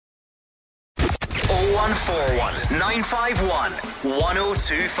0141 951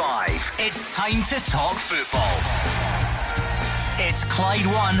 1025. It's time to talk football. It's Clyde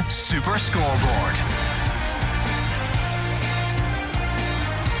One Super Scoreboard.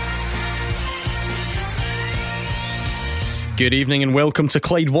 Good evening and welcome to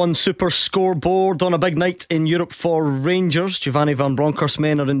Clyde One Super Scoreboard on a big night in Europe for Rangers. Giovanni Van Bronckhorst's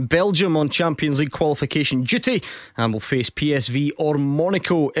men are in Belgium on Champions League qualification duty and will face PSV or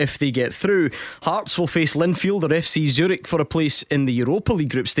Monaco if they get through. Hearts will face Linfield or FC Zurich for a place in the Europa League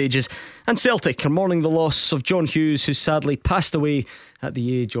group stages, and Celtic are mourning the loss of John Hughes, who sadly passed away at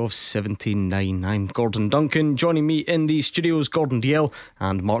the age of 79. I'm Gordon Duncan. Joining me in the studios, Gordon Dalziel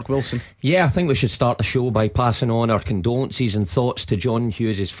and Mark Wilson. Yeah, I think we should start the show by passing on our condolences and thoughts to John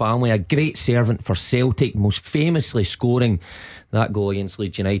Hughes' family. A great servant for Celtic, most famously scoring that goal against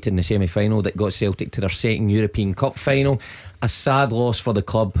Leeds United in the semi-final that got Celtic to their second European Cup final. A sad loss for the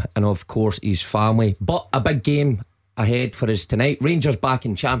club and of course his family, but a big game ahead for us tonight. Rangers back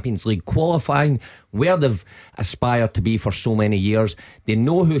in Champions League qualifying, where they've aspired to be for so many years. They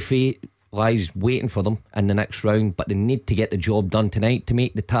know who fate lies waiting for them in the next round, but they need to get the job done tonight to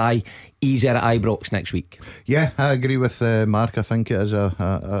make the tie easier at Ibrox next week. Yeah, I agree with Mark. I think it is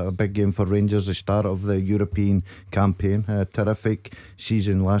a big game for Rangers, the start of the European campaign. A terrific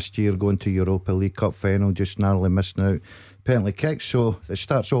season last year, going to Europa League Cup final, just narrowly missing out penalty kicks. So it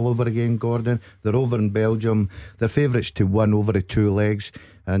starts all over again, Gordon. They're over in Belgium. They're favourites to win over the two legs.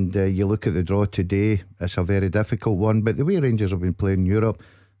 And you look at the draw today, it's a very difficult one. But the way Rangers have been playing in Europe,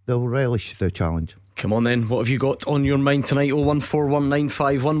 they'll relish the challenge. Come on then, what have you got on your mind tonight?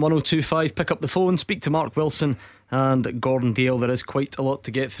 01419511025. Pick up the phone, speak to Mark Wilson and Gordon Dale. There is quite a lot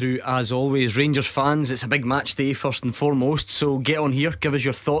to get through as always. Rangers fans, it's a big match day first and foremost, so get on here, give us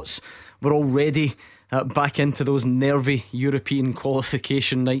your thoughts. We're all ready back into those nervy European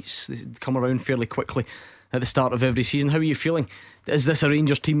qualification nights. They come around fairly quickly at the start of every season. How are you feeling? Is this a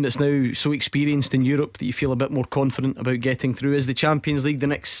Rangers team that's now so experienced in Europe that you feel a bit more confident about getting through? Is the Champions League the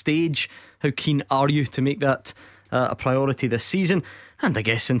next stage? How keen are you to make that a priority this season? And I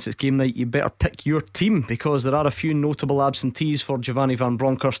guess since it's game night, you better pick your team, because there are a few notable absentees for Giovanni Van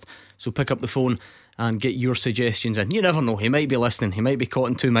Bronckhorst. So pick up the phone and get your suggestions in. You never know, he might be listening, he might be caught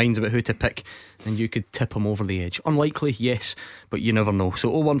in two minds about who to pick, and you could tip him over the edge. Unlikely, yes, but you never know. So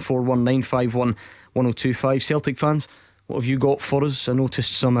 01419511025. Celtic fans, what have you got for us? I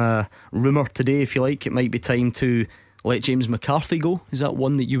noticed some rumour today, if you like, it might be time to let James McCarthy go. Is that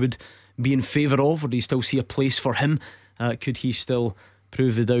one that you would be in favour of, or do you still see a place for him? Could he still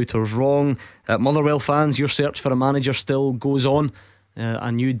prove the doubters wrong? Motherwell fans, your search for a manager still goes on.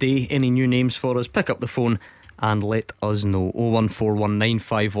 A new day. Any new names for us? Pick up the phone and let us know.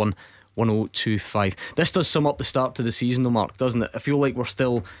 01419511025. This does sum up the start to the season though, Mark, doesn't it? I feel like we're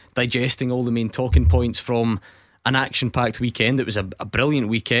still digesting all the main talking points from an action-packed weekend. It was a brilliant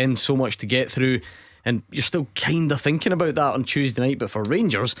weekend, so much to get through, and you're still kind of thinking about that on Tuesday night. But for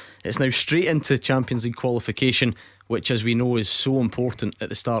Rangers, it's now straight into Champions League qualification, which, as we know, is so important at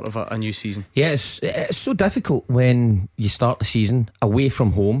the start of a new season. Yeah, it's so difficult when you start the season away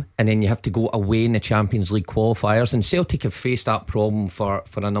from home and then you have to go away in the Champions League qualifiers. And Celtic have faced that problem for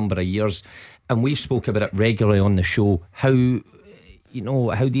a number of years, and we've spoke about it regularly on the show, how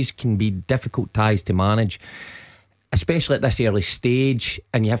these can be difficult ties to manage, especially at this early stage,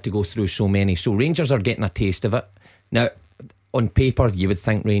 and you have to go through so many. So Rangers are getting a taste of it now. On paper you would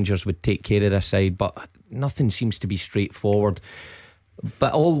think Rangers would take care of this side, but nothing seems to be straightforward.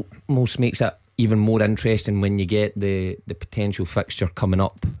 But almost makes it even more interesting when you get the potential fixture coming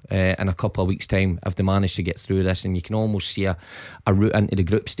up in a couple of weeks' time, if they manage to get through this, and you can almost see a route into the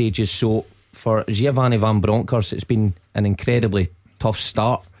group stages. So for Giovanni Van Bronckhorst, it's been an incredibly tough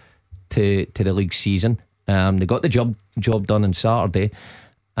start to the league season. They got the job done on Saturday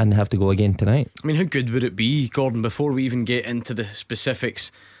and have to go again tonight. I mean, how good would it be, Gordon, before we even get into the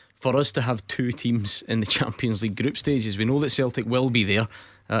specifics, for us to have two teams in the Champions League group stages? We know that Celtic will be there,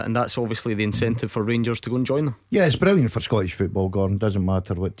 and that's obviously the incentive for Rangers to go and join them. Yeah, it's brilliant for Scottish football, Gordon. Doesn't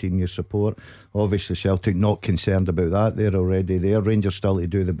matter what team you support. Obviously Celtic not concerned about that, they're already there. Rangers still to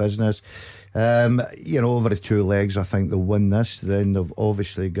do the business. Over the two legs, I think they'll win this. Then they've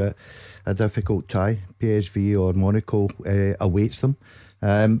obviously got a difficult tie. PSV or Monaco awaits them.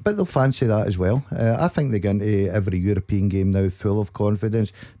 But they'll fancy that as well. I think they get into every European game now full of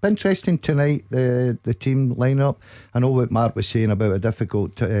confidence. But interesting tonight, the team lineup. I know what Mark was saying about a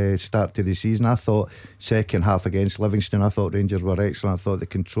difficult start to the season. I thought second half against Livingston, I thought Rangers were excellent. I thought they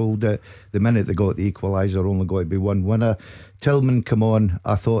controlled it. The minute they got the equaliser, only got to be one winner. Tillman come on,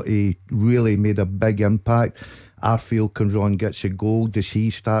 I thought he really made a big impact. Arfield comes on, gets a goal. Does he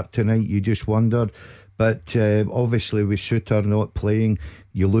start tonight? You just wondered. But obviously with Suter not playing,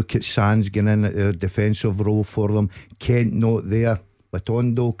 you look at Sands getting in at a defensive role for them, Kent not there,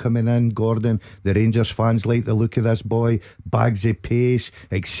 Batondo coming in, Gordon. The Rangers fans like the look of this boy. Bags of pace,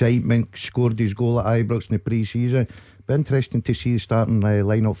 excitement. Scored his goal at Ibrox in the pre-season. Be interesting to see the starting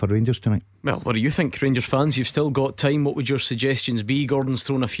line-up for Rangers tonight. Well, what do you think, Rangers fans? You've still got time. What would your suggestions be? Gordon's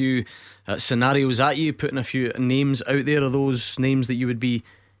thrown a few scenarios at you, putting a few names out there. Are those names that you would be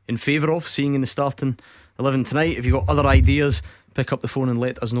in favour of seeing in the starting 11 tonight? If you've got other ideas, pick up the phone and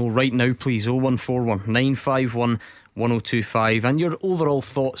let us know right now, please. 0141 951 1025. And your overall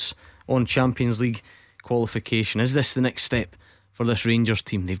thoughts on Champions League qualification. Is this the next step for this Rangers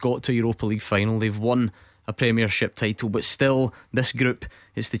team? They've got to Europa League final, they've won a Premiership title, but still this group,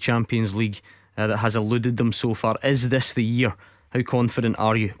 it's the Champions League that has eluded them so far. Is this the year? How confident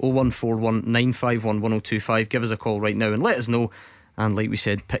are you? 0141 951 1025. Give us a call right now and let us know. And like we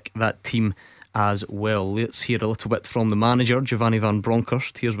said, pick that team as well. Let's hear a little bit from the manager, Giovanni Van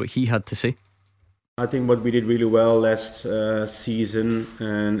Bronckhorst. Here's what he had to say. I think what we did really well last season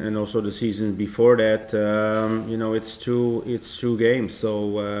and also the season before that, it's two games,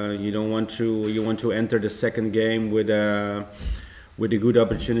 so you want to enter the second game with a good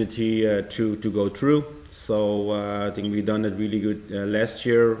opportunity to go through. So I think we done it really good last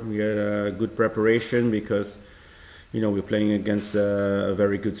year. We had a good preparation because we're playing against a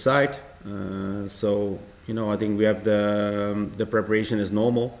very good side. So I think we have the preparation is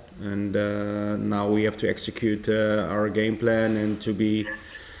normal. And now we have to execute our game plan and to be,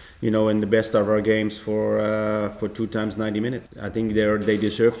 in the best of our games for 2 times 90 minutes. I think they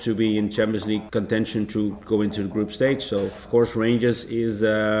deserve to be in Champions League contention to go into the group stage. So of course Rangers is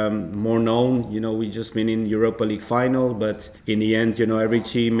more known. We just been in Europa League final, but in the end, every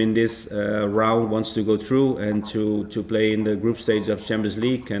team in this round wants to go through and to play in the group stage of Champions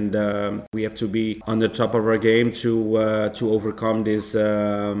League. And we have to be on the top of our game to overcome this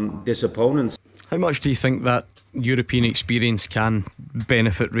opponents. How much do you think that European experience can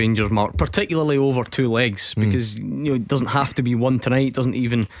benefit Rangers, Mark, particularly over 2 legs? Because it doesn't have to be one tonight, it doesn't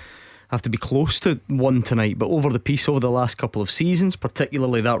even have to be close to one tonight, but over the piece over the last couple of seasons,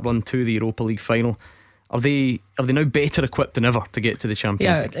 particularly that run to the Europa League final, are they now better equipped than ever to get to the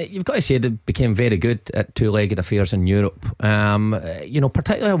Champions League? You've got to say they became very good at 2-legged affairs in Europe,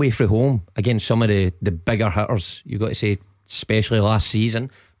 particularly away from home against some of the bigger hitters. You've got to say, especially last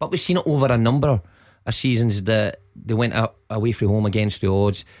season, but we've seen it over a number of seasons that they went away from home against the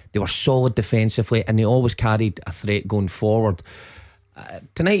odds. They were solid defensively and they always carried a threat going forward.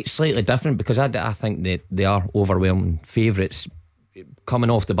 Tonight slightly different because I think that they are overwhelming favourites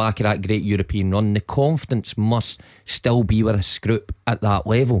coming off the back of that great European run. The confidence must still be with this group at that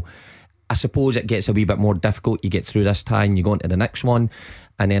level. I suppose it gets a wee bit more difficult. You get through this tie and you go into the next one,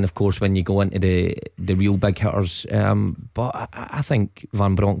 and then of course when you go into the real big hitters, but I think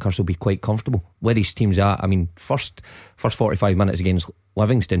Van Bronckhorst will be quite comfortable where his team's at. I mean, first 45 minutes against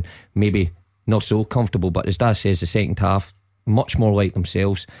Livingston, maybe not so comfortable, but as Dad says, the second half much more like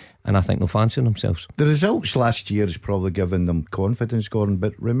themselves, and I think they'll fancy themselves. The results last year has probably given them confidence, Gordon,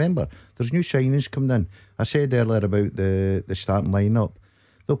 but remember there's new signings coming in. I said earlier about the starting line-up.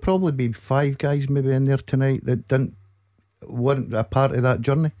 There'll probably be 5 guys maybe in there tonight that weren't a part of that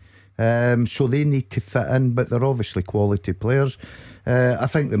journey, so they need to fit in, but they're obviously quality players. I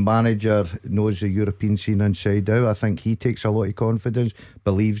think the manager knows the European scene inside out. I think he takes a lot of confidence,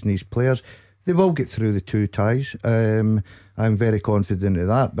 believes in his players. They will get through the 2 ties. I'm very confident of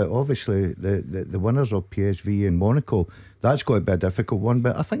that, but obviously the winners of PSV and Monaco, that's going to be a difficult one.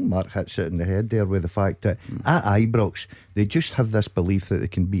 But I think Mark hits it in the head there with the fact that at Ibrox they just have this belief that they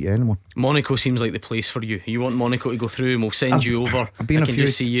can beat anyone. Monaco seems like the place for you. You want Monaco to go through and we'll send you over. I can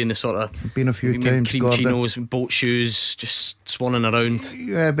just see you in the sort of been a few times, cream chinos, boat shoes, just swanning around.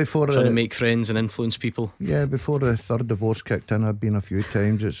 Yeah, before trying to make friends and influence people. Yeah, before the third divorce kicked in, I've been a few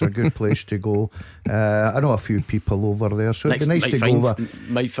times. It's a good place to go. I know a few people over there, so it'd be nice to go over.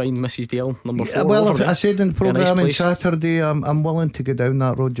 Might find Mrs. Dale number 4. Well, I said in the programme on nice Saturday, I'm willing to go down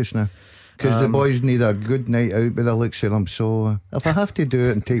that road just now, because the boys need a good night out with the looks of them. So if I have to do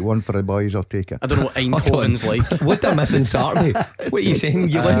it and take one for the boys, I'll take it. I don't know what Eindhoven's like. What they're missing Saturday? What are you saying?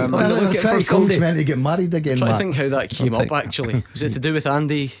 You want to look at for Sunday? Meant to get married again. Try to think how that came up. Actually, was it to do with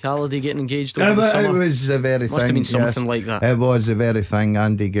Andy Halliday getting engaged over the summer? It was the very thing. Must have been something like that. It was the very thing.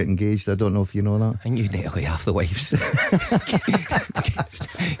 Andy get engaged. I don't know if you know that. I think you nearly half the wives.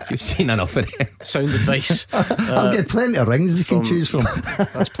 You've seen enough of them. Sound advice. I'll get plenty of rings they can choose from.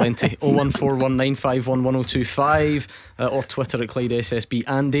 That's plenty. 01419511025 or Twitter at Clyde SSB.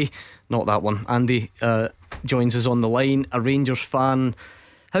 Andy, not that one. Andy joins us on the line, a Rangers fan.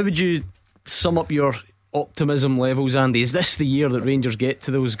 How would you sum up your optimism levels, Andy? Is this the year that Rangers get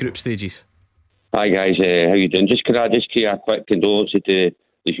to those group stages? Hi guys, how you doing? Could I just give a quick condolence to the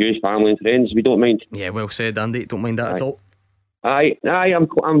Hughes family and friends, if you don't mind? Yeah, well said, Andy. Don't mind that at all. I'm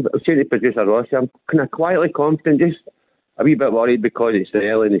saying to producer Ross, I'm kind of quietly confident, just a wee bit worried because it's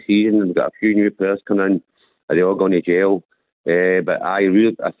early in the season and we've got a few new players coming in. Are they all going to jail? But I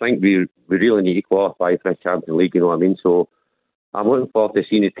think we really need to qualify for the Champions League, you know what I mean? So I'm looking forward to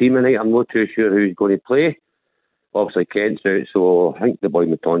seeing the team tonight. I'm not too sure who's going to play. Obviously Kent's out, so I think the boy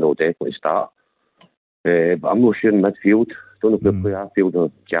Matondo will definitely start. But I'm not sure in midfield. Don't know if they'll play Arfield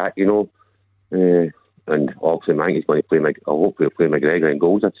or Jack, you know. And obviously Mankey's going to play, hopefully he'll play McGregor in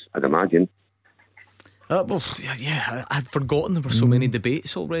goals, I'd imagine. Well, yeah, I'd forgotten there were so many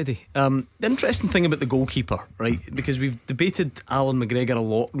debates already. The interesting thing about the goalkeeper, right, because we've debated Alan McGregor a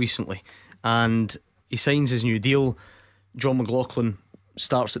lot recently, and he signs his new deal. John McLaughlin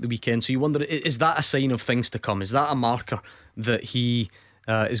starts at the weekend, so you wonder, is that a sign of things to come? Is that a marker that he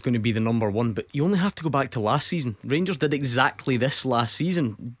is going to be the number one? But you only have to go back to last season. Rangers did exactly this last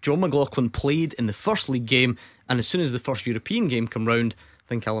season. John McLaughlin played in the first league game, and as soon as the first European game came round, I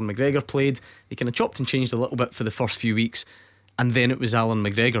think Alan McGregor played. He kind of chopped and changed a little bit for the first few weeks, and then it was Alan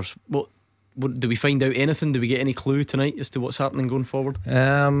McGregor's. What do we find out anything? Do we get any clue tonight as to what's happening going forward?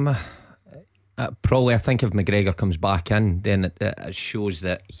 Probably, I think if McGregor comes back in, then it shows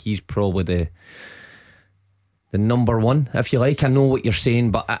that he's probably the number one, if you like. I know what you're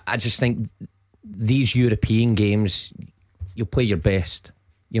saying, but I just think these European games, you'll play your best.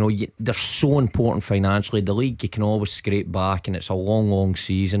 You know, they're so important financially. The league, you can always scrape back, and it's a long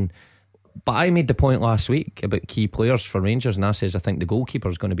season. But I made the point last week about key players for Rangers, and I says I think the goalkeeper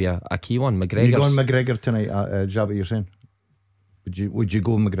is going to be a key one. McGregor. You going McGregor tonight? Is that what you're saying? Would you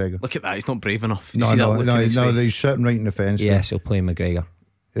go McGregor? Look at that, he's not brave enough. No, he's sitting right in the fence. Yes, he'll play McGregor.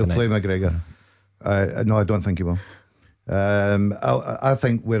 He'll play McGregor. No, I don't think he will. I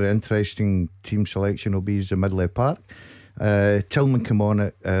think where an interesting team selection will be is the middle of the park. Tillman came on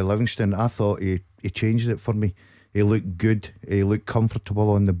at Livingston. I thought he changed it for me. He looked good. He looked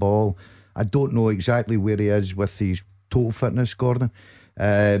comfortable on the ball. I don't know exactly where he is with his total fitness, Gordon.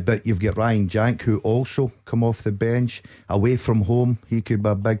 But you've got Ryan Jack, who also come off the bench. Away from home, he could be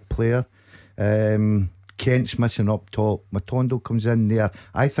a big player. Kent's missing up top. Matondo comes in there.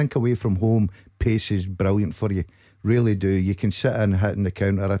 I think away from home, pace is brilliant for you. Really do. You can sit in hitting the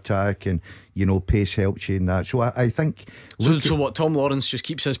counter attack, and you know pace helps you in that. So I think. So what? Tom Lawrence just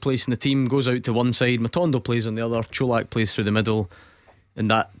keeps his place in the team, goes out to one side, Matondo plays on the other, Cholak plays through the middle,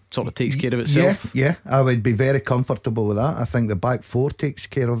 and that sort of takes care of itself. Yeah, I would be very comfortable with that. I think the back four takes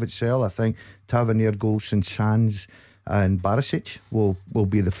care of itself. I think Tavernier, Golson, Sands, and Barisic will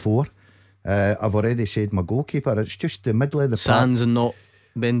be the four. I've already said my goalkeeper. It's just the middle of the Sands park. And not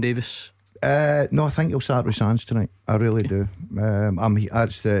Ben Davis. No, I think he'll start with Sands tonight. I really do.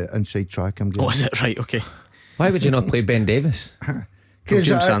 That's the inside track I'm getting. Oh, is it? Right, okay. Why would you not play Ben Davis? James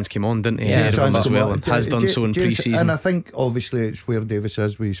Sands came on, didn't he? Yeah, as well, and has done so in pre-season. And I think obviously it's where Davis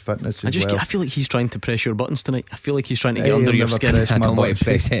is with his fitness as well. I feel like he's trying to press your buttons tonight. I feel like he's trying to get under your skin. I don't want to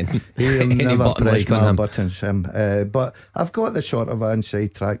press any never button press like on my him. buttons. But I've got the sort of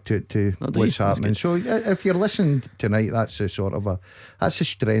inside track to what's happening. So if you're listening tonight, that's the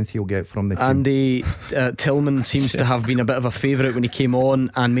strength you'll get from the team. Andy Tillman seems to have been a bit of a favourite when he came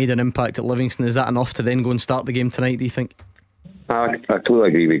on and made an impact at Livingston. Is that enough to then go and start the game tonight, do you think? I totally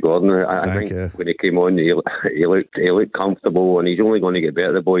agree with Gordon. I think when he came on, he looked comfortable, and he's only going to get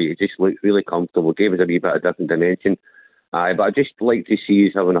better. The boy, he just looked really comfortable. Gave us a wee bit of different dimension. But I just like to see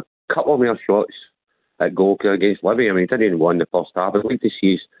us having a couple more shots at goal against Livy. I mean, he didn't even win the first half. I'd like to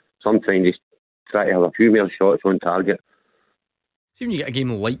see us sometimes just try to have a few more shots on target. See, when you get a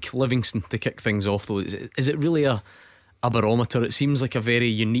game like Livingston to kick things off, though, is it really a barometer? It seems like a very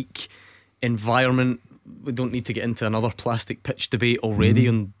unique environment. We don't need to get into another plastic pitch debate already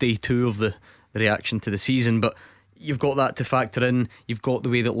on day 2 of the reaction to the season, but you've got that to factor in. You've got the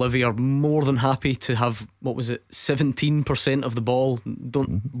way that Livy are more than happy to have, 17% of the ball,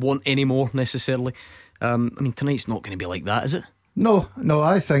 don't want any more necessarily. I mean, tonight's not going to be like that, is it? No,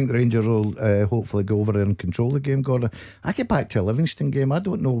 I think Rangers will hopefully go over there and control the game, Gordon. I get back to a Livingston game. I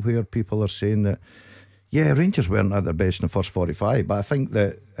don't know where people are saying that Rangers weren't at their best in the first 45, but I think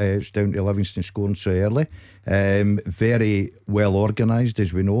that it's down to Livingston scoring so early. Very well organised,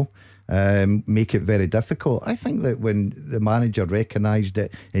 as we know. Make it very difficult. I think that when the manager recognised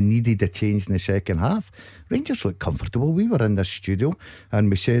it and needed a change in the second half, Rangers looked comfortable. We were in this studio and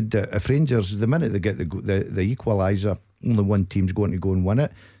we said that if Rangers, the minute they get the equaliser, only one team's going to go and win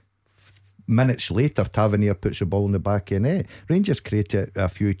it. minutes later, Tavernier puts the ball in the back of the net. Rangers created a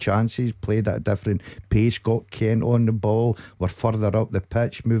few chances, played at a different pace, got Kent on the ball, were further up the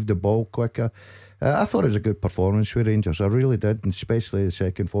pitch, moved the ball quicker. I thought it was a good performance for Rangers, I really did, and especially the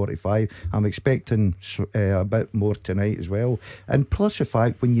second 45. I'm expecting a bit more tonight as well. And plus the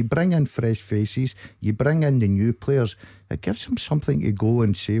fact, when you bring in fresh faces, you bring in the new players, it gives them something to go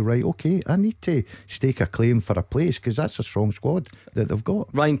and say, right, okay, I need to stake a claim for a place, because that's a strong squad that they've got.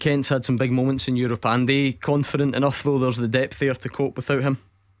 Ryan Kent's had some big moments in Europe. Andy, confident enough though there's the depth there to cope without him?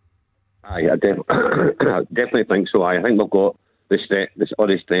 I definitely think so. I think we've got the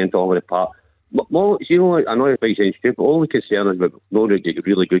strength over the park. Well, you know, I know it's saying stupid, but only concern is we've not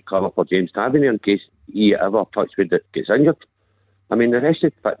really good cover for James Tavernier in case he ever touch wood that gets injured. I mean, the rest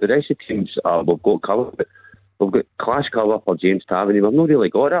of teams we've got cover, but we've got class cover for James Tavernier. We've not really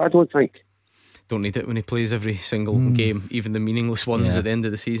got it, I don't think. Don't need it when he plays every single game, even the meaningless ones at the end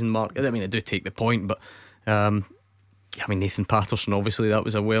of the season, Mark. I mean, I do take the point, but I mean, Nathan Patterson, obviously that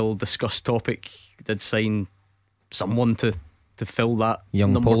was a well discussed topic. He did sign someone to fill that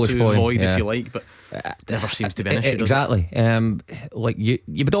young number Polish 2 boy, void, if you like, but never seems to be an issue. Exactly. Like you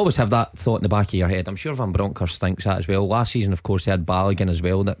would always have that thought in the back of your head. I'm sure Van Bronckhorst thinks that as well. Last season, of course, they had Balogun as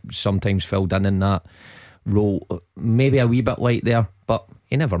well, that sometimes filled in that role, maybe a wee bit light there, but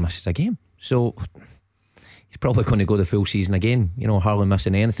he never misses a game, so he's probably going to go the full season again, you know, hardly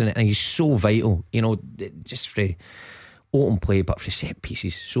missing anything. And he's so vital, you know, just for open play, but for set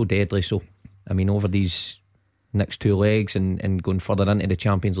pieces, so deadly. So I mean, over these next 2 legs and going further into the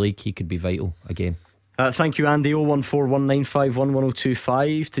Champions League, he could be vital again. Thank you, Andy.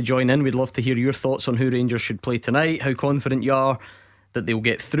 01419511025 to join in. We'd love to hear your thoughts on who Rangers should play tonight, how confident you are that they'll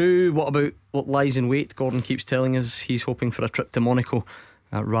get through. What about what lies in wait? Gordon keeps telling us he's hoping for a trip to Monaco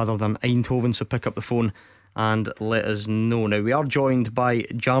rather than Eindhoven, so pick up the phone and let us know. Now, we are joined by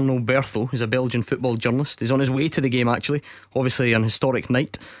Jarno Bertho, who's a Belgian football journalist. He's on his way to the game, actually. Obviously an historic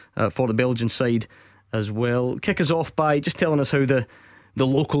night for the Belgian side as well. Kick us off by just telling us how the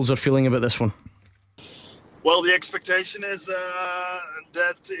locals are feeling about this one. Well, the expectation is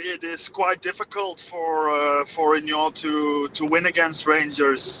that it is quite difficult for Union to win against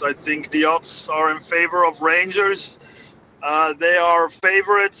Rangers. I think the odds are in favour of Rangers. They are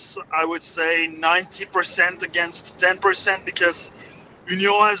favourites, I would say 90% against 10%, because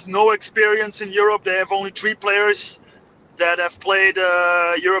Union has no experience in Europe. They have only 3 players that have played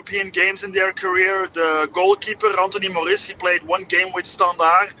European games in their career. The goalkeeper, Anthony Maurice, he played 1 game with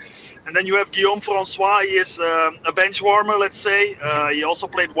Standard. And then you have Guillaume François. He is a bench warmer, let's say. He also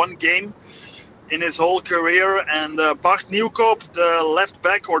played 1 game in his whole career. And Bart Nieuwkoop, the left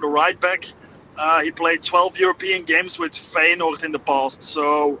back or the right back, he played 12 European games with Feyenoord in the past.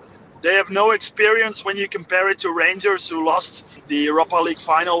 So they have no experience when you compare it to Rangers, who lost the Europa League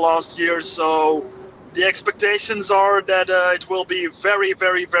final last year. So the expectations are that it will be very,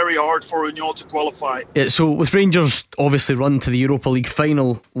 very, very hard for Union to qualify. Yeah, so with Rangers obviously run to the Europa League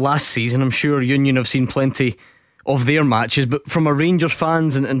final last season, I'm sure Union have seen plenty of their matches, but from a Rangers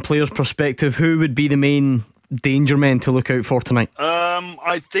fans and players perspective, who would be the main danger men to look out for tonight?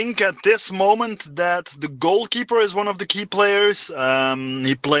 I think at this moment that the goalkeeper is one of the key players.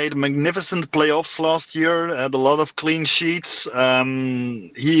 He played magnificent playoffs last year, had a lot of clean sheets.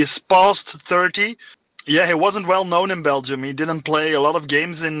 He is past 30. Yeah, he wasn't well known in Belgium. He didn't play a lot of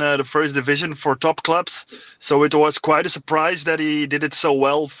games in the first division for top clubs, so it was quite a surprise that he did it so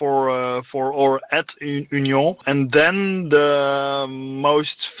well for or at Union. And then the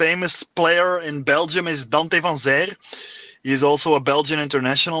most famous player in Belgium is Dante van Zijl. He's also a Belgian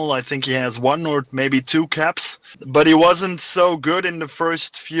international. I think he has 1 or maybe 2 caps, but he wasn't so good in the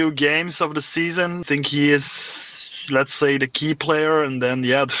first few games of the season. I think he is, let's say, the key player, and then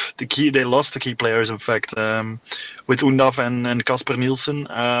they lost the key players, in fact, with Undav and Casper Nielsen.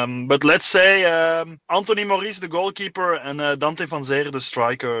 But let's say Anthony Maurice, the goalkeeper, and Dante van Zijl, the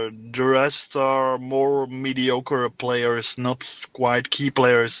striker. The rest are more mediocre players, not quite key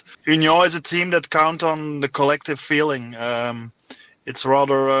players. Union is a team that count on the collective feeling. It's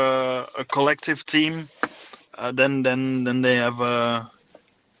rather a collective team than they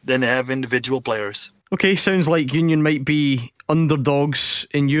have individual players. Okay, sounds like Union might be underdogs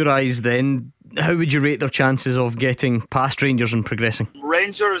in your eyes then. How would you rate their chances of getting past Rangers and progressing?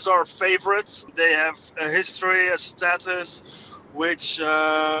 Rangers are favourites. They have a history, a status, which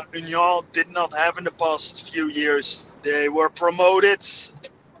Union did not have in the past few years. They were promoted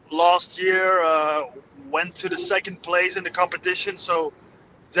last year, went to the 2nd place in the competition, so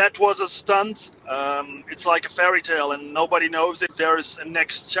that was a stunt. It's like a fairy tale, and nobody knows if there is a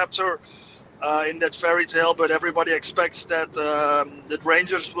next chapter. in that fairy tale, but everybody expects that that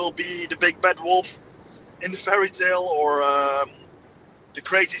Rangers will be the big bad wolf in the fairy tale, or the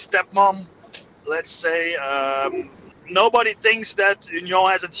crazy stepmom, let's say. Nobody thinks that Union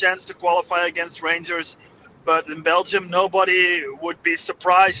has a chance to qualify against Rangers, but in Belgium, nobody would be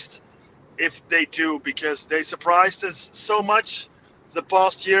surprised if they do, because they surprised us so much the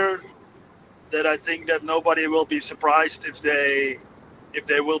past year that I think that nobody will be surprised if they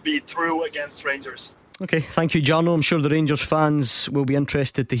will be through against Rangers. Okay, thank you, Jarno. I'm sure the Rangers fans will be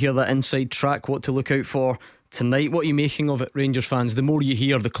interested to hear that inside track, what to look out for tonight. What are you making of it, Rangers fans? The more you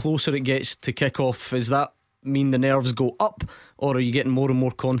hear, the closer it gets to kick off. Does that mean the nerves go up, or are you getting more and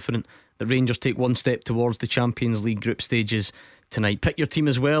more confident that Rangers take one step towards the Champions League group stages tonight? Pick your team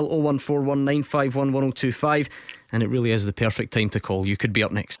as well, 01419511025, and it really is the perfect time to call. You could be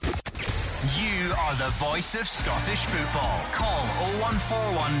up next. You are the voice of Scottish football. Call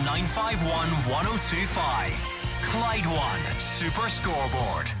 01419511025. Clyde One Super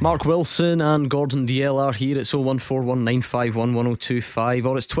Scoreboard. Mark Wilson and Gordon Dalziel are here. It's 01419511025,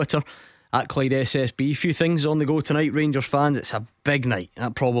 or it's Twitter at Clyde SSB. A few things on the go tonight, Rangers fans. It's a big night.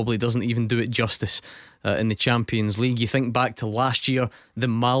 That probably doesn't even do it justice in the Champions League. You think back to last year, the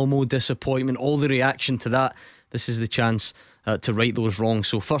Malmo disappointment, all the reaction to that. This is the chance to right those wrongs.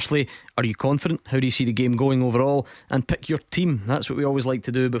 So firstly, are you confident? How do you see the game going overall? And pick your team. That's what we always like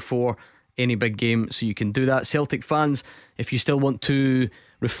to do before any big game, so you can do that. Celtic fans, if you still want to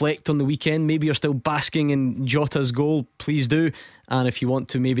reflect on the weekend, maybe you're still basking in Jota's goal, please do. And if you want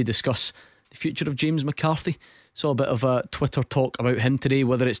to maybe discuss the future of James McCarthy, saw a bit of a Twitter talk about him today,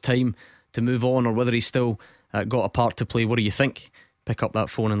 whether it's time to move on or whether he's still got a part to play. What do you think? Pick up that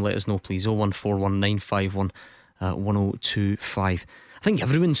phone and let us know, please. 01419511025. I think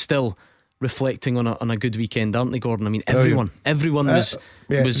everyone's still reflecting on a good weekend, aren't they, Gordon? I mean, everyone was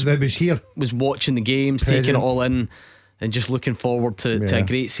here, was watching the games, taking it all in, and just looking forward to a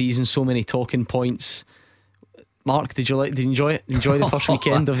great season. So many talking points. Mark, did you enjoy it? Enjoy the first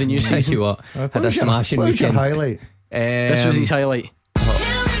weekend of the new season? Tell you what, had a smashing weekend. Your highlight? This was his highlight.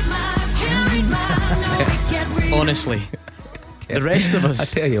 Honestly, the rest of us, I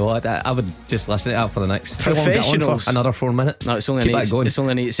tell you what, I would just listen to that for the next professionals. For another 4 minutes. No, it's only an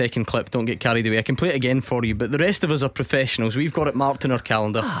 8-second clip. Don't get carried away. I can play it again for you, but the rest of us are professionals. We've got it marked in our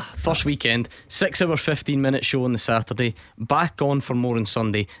calendar. First weekend, 6 hour 15-minute show on the Saturday, back on for more on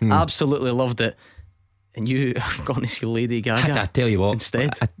Sunday. Absolutely loved it. And you have gone to see Lady Gaga. I tell you what,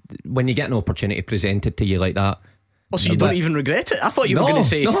 instead, when you get an opportunity presented to you like that, so you don't even regret it? I thought you were going to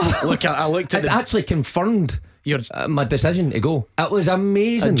say, look, I looked at it. Actually confirmed my decision to go. It was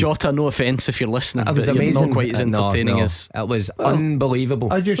amazing. And Jota, no offence if you're listening, it was amazing. Not quite as entertaining as it was.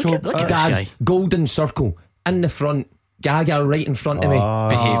 unbelievable. I just look at this guy. Golden circle in the front, Gaga right in front of me.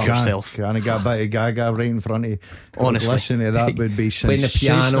 Behave yourself. Can I get a bit of Gaga right in front of you? Honestly, listen to that would be playing sensational. the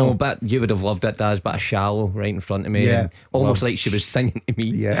piano, but you would have loved it, Daz. But a shallow right in front of me, almost like she was singing to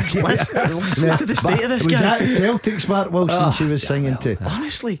me. Listen to the state of this guy. Was that Celtic's Mark Wilson she was singing to?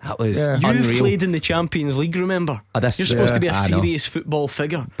 Honestly, that was You've unreal. played in the Champions League, remember? You're supposed to be a serious football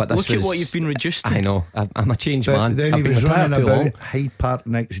figure, but look at what you've been reduced to. I know, I'm a changed man. Then I've he was running about long. Hyde Park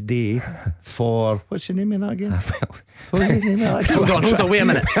next day for, what's the name of that again? What was the name of that? Hold on, wait a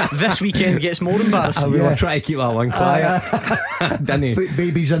minute. This weekend gets more embarrassing. We were trying to keep that one quiet. Didn't he?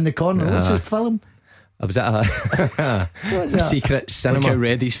 Babies in the corner. What's his film? I was at a secret cinema. Look how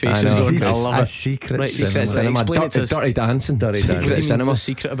red his face is going. I love it. Secret cinema. Dirty dancing. Secret cinema. What's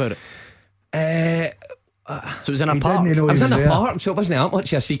secret about it? So it was in a park. I was in a park, so it wasn't that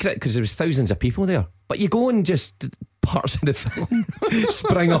much of a secret because there was thousands of people there. But you go and just parts of the film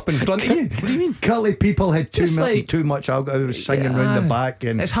spring up in front of you. What do you mean? Cully people had too much alcohol. Was singing round the back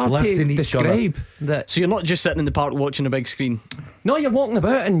and it's hard lifting to each describe other. that. So you're not just sitting in the park watching a big screen. No, you're walking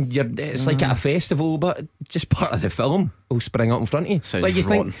about and it's like at a festival, but just part of the film will spring up in front of you. Sounds like you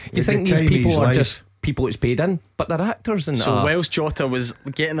rotten. think these people are just people it's paid in, but they're actors. And so whilst Jota was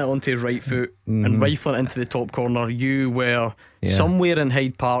getting it onto his right foot and rifling it into the top corner, you were somewhere in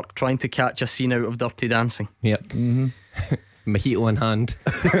Hyde Park trying to catch a scene out of Dirty Dancing. Yep. Mojito in hand.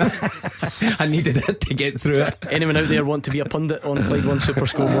 I needed it to get through it. Anyone out there want to be a pundit on Clyde One Super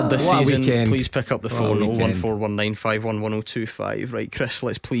Scoreboard this season, please pick up the phone 01419511025. Right, Chris,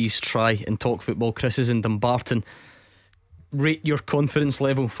 let's please try and talk football. Chris is in Dumbarton. Rate your confidence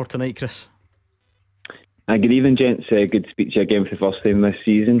level for tonight, Chris. Good evening, gents. Good to speak to you again for the first time this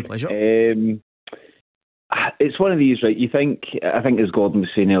season. Pleasure. It's one of these, right? I think as Gordon was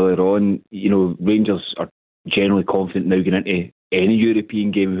saying earlier on, Rangers are generally confident now going into any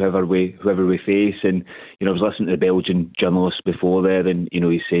European game, whoever we face. And I was listening to the Belgian journalist before there, and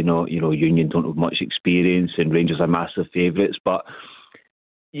he's saying, "Oh, Union don't have much experience, and Rangers are massive favourites." But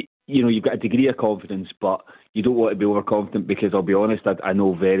you've got a degree of confidence, but you don't want to be overconfident, because I'll be honest, I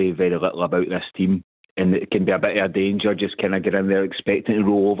know very, very little about this team, and it can be a bit of a danger just kind of get in there expecting to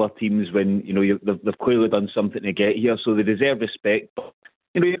roll over teams when they've clearly done something to get here, so they deserve respect. But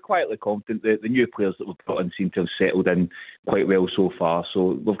you're quietly confident that the new players that we've brought in seem to have settled in quite well so far.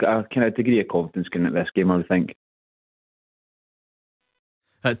 So we've got a kind of degree of confidence going into this game, I think.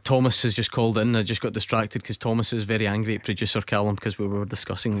 Thomas has just called in. I just got distracted because Thomas is very angry at producer Callum because we were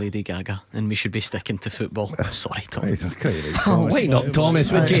discussing Lady Gaga and we should be sticking to football. Sorry, Thomas. Why not,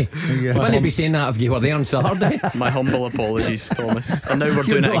 Thomas? Would you? Yeah. Wouldn't you be saying that if you were there on Saturday? My humble apologies, Thomas. And now we're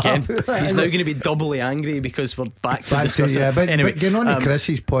doing it again. He's now going to be doubly angry because we're back to discussing. But anyway, getting on to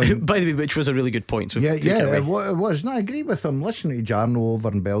Chris's point. By the way, which was a really good point. So it was. No, I agree with him. Listening to Jarno over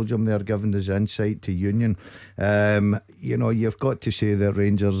in Belgium, they're giving us insight to Union. You've got to say that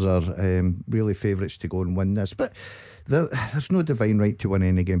Rangers are really favourites to go and win this, but there's no divine right to win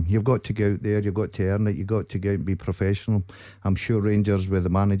any game. You've got to go out there, you've got to earn it, you've got to go out and be professional. I'm sure Rangers with the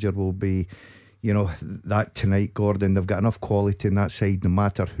manager will be that tonight, Gordon. They've got enough quality in that side no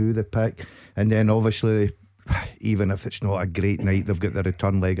matter who they pick. And then obviously, even if it's not a great night, they've got the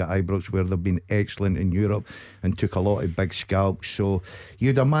return leg at Ibrox where they've been excellent in Europe and took a lot of big scalps. So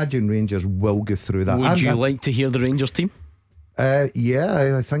you'd imagine Rangers will go through that. Would you like to hear the Rangers team?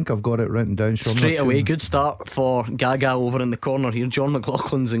 I think I've got it written down straight away. Good start for Gaga over in the corner here. John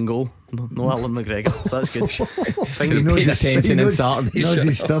McLaughlin's in goal. No Alan McGregor, so that's good. Things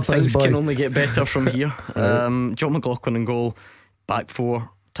can only get better from here. John McLaughlin in goal, back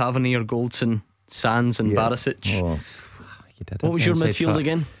four: Tavernier, Goldson, Sands and Barisic. What was your midfield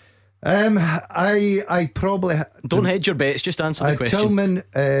again? I probably don't hedge your bets, just answer the question. Tillman,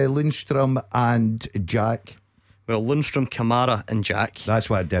 Lundstrom and Jack. Well, Lundstrom, Kamara and Jack. That's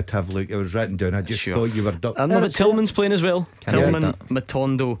what I did have. Look, it was written down. I just thought you were but Tillman's playing as well. Tillman,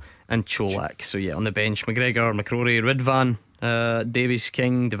 Matondo and Cholak. So on the bench, McGregor, McCrory, Ridvan, Davies,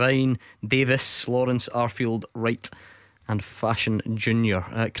 King, Devine, Davis, Lawrence, Arfield, Wright and Fashion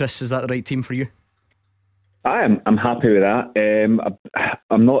Junior. Chris, is that the right team for you? I'm happy with that.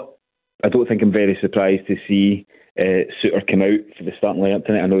 I don't think I'm very surprised to see Suter come out for the starting lineup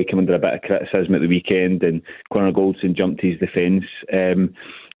tonight. I know he came under a bit of criticism at the weekend and Connor Goldson jumped to his defence.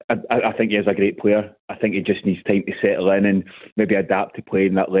 I think he is a great player. I think he just needs time to settle in and maybe adapt to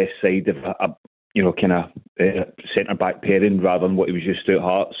playing that left side of a centre back pairing rather than what he was used to at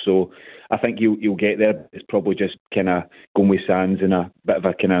Hearts. So I think you'll get there. It's probably just kind of going with Sands in a bit of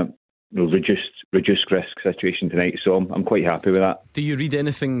a kind of reduced risk situation tonight, so I'm quite happy with that. Do you read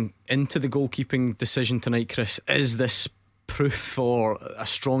anything into the goalkeeping decision tonight, Chris? Is this proof or a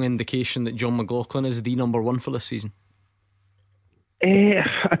strong indication that John McLaughlin is the number one for this season? I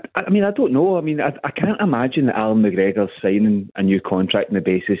don't know. I can't imagine that Alan McGregor's signing a new contract on the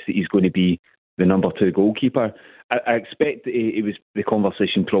basis that he's going to be the number two goalkeeper. I expect that the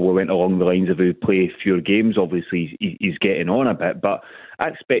conversation probably went along the lines of he would play fewer games. Obviously he's getting on a bit, but I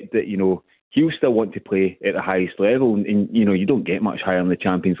expect that he'll still want to play at the highest level, and you don't get much higher in the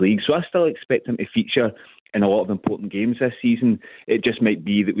Champions League, so I still expect him to feature in a lot of important games this season. It just might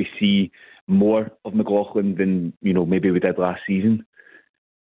be that we see more of McLaughlin than maybe we did last season.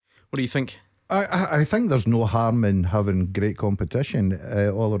 What do you think? I think there's no harm in having great competition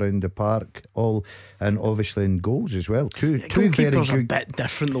all around the park, and obviously in goals as well. Two very good. Goalkeepers are a bit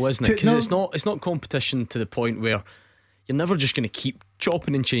different though, isn't it? Because it's not competition to the point where you're never just going to keep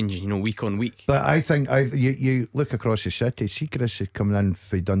chopping and changing, week on week. But I think you look across the city. See Chris is coming in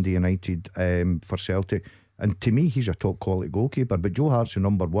for Dundee United for Celtic. And to me, he's a top quality goalkeeper. But Joe Hart's the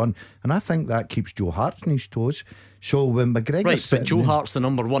number one, and I think that keeps Joe Hart on his toes. So when McGregor, right, but Joe Hart's the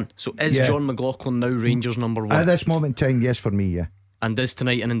number one. So is John McLaughlin now Rangers number one? At this moment in time, yes, for me, yeah. And is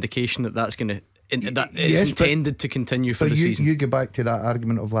tonight an indication that's going to it's intended to continue for the season? You go back to that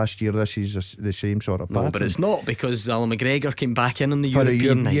argument of last year. This is the same sort of pattern. No, but it's not, because Alan McGregor came back in on the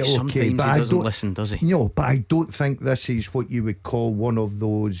European night. Sometimes he doesn't listen, does he? No, but I don't think this is what you would call one of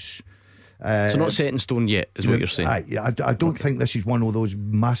those. So not set in stone yet, is what you're saying? I don't think this is one of those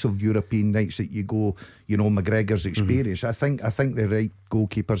massive European nights that you go, McGregor's experience. I think the right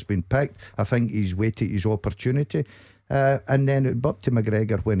goalkeeper's been picked. I think he's waited his opportunity, and then it'll be up to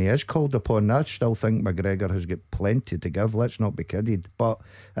McGregor when he is called upon. I still think McGregor has got plenty to give, let's not be kidded, but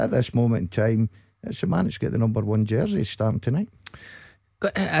at this moment in time, it's a man that's got the number one jersey starting tonight.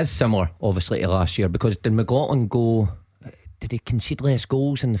 It is similar obviously to last year, because did McLaughlin did he concede less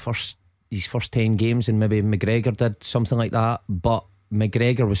goals in the first his first 10 games, and maybe McGregor did something like that, but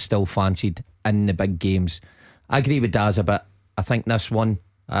McGregor was still fancied in the big games. I agree with Daz a bit. I think this one,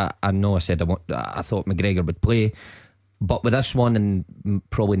 I know I said I thought McGregor would play, but with this one and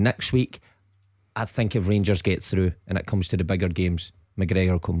probably next week, I think if Rangers get through and it comes to the bigger games,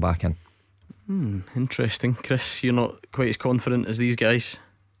 McGregor will come back in. Interesting. Chris, you're not quite as confident as these guys?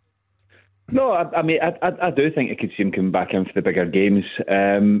 No, I mean, I do think I could see him coming back in for the bigger games.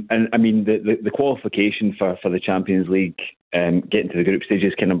 And I mean, the qualification for the Champions League, getting to the group stage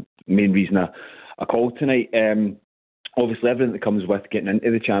is kind of the main reason I called tonight. Obviously, everything that comes with getting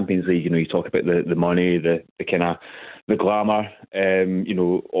into the Champions League, you talk about the money, the kind of the glamour,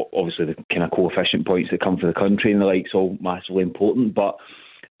 obviously the kind of coefficient points that come for the country and the like's all massively important. But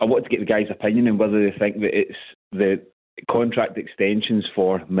I wanted to get the guys' opinion on whether they think that it's the contract extensions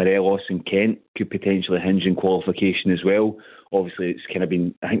for Morelos and Kent could potentially hinge in qualification as well. Obviously, it's kind of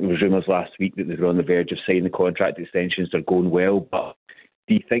been, I think there was rumours last week that they were on the verge of signing the contract extensions. They're going well, but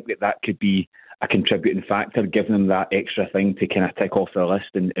do you think that could be a contributing factor, giving them that extra thing to kind of tick off their list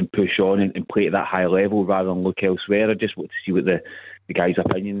and push on and play at that high level rather than look elsewhere? I just want to see what the guys'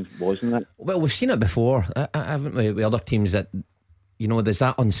 opinion was on that. Well, we've seen it before, haven't we, with other teams that, there's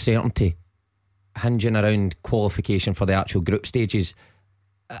that uncertainty hinging around qualification for the actual group stages.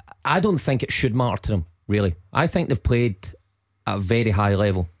 I don't think it should matter to them, really. I think they've played at a very high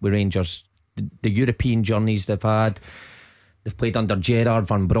level with Rangers. The European journeys they've had, they've played under Gerard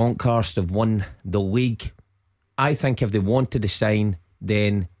van Bronckhorst, they've won the league. I think if they wanted to sign,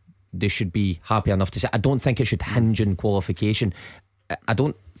 then they should be happy enough to say. I don't think it should hinge on qualification. I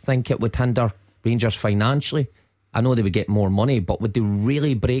don't think it would hinder Rangers financially. I know they would get more money, but would they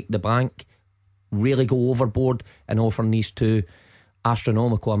really break the bank, really go overboard in offering these two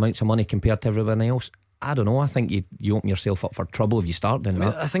astronomical amounts of money compared to everyone else? I don't know. I think you open yourself up for trouble if you start doing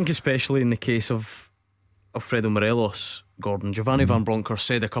that. I think especially in the case of Alfredo Morelos, Gordon, Giovanni Van Bronckhorst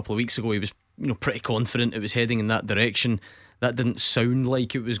said a couple of weeks ago he was pretty confident it was heading in that direction. That didn't sound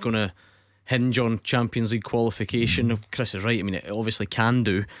like it was going to hinge on Champions League qualification. Chris is right. I mean, it obviously can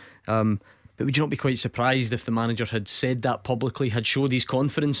do. But would you not be quite surprised if the manager had said that publicly, had showed his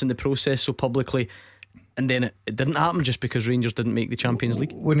confidence in the process so publicly, and then it didn't happen just because Rangers didn't make the Champions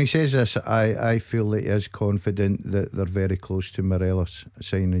League? When he says this, I feel that he is confident that they're very close to Morelos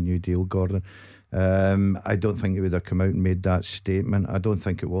signing a new deal, Gordon. I don't think he would have come out and made that statement. I don't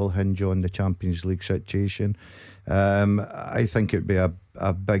think it will hinge on the Champions League situation. I think it'd be a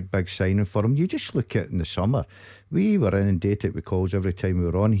big signing for him. You just look at it in the summer. We were inundated with calls every time we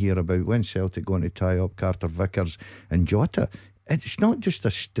were on here about when Celtic going to tie up Carter Vickers and Jota. It's not just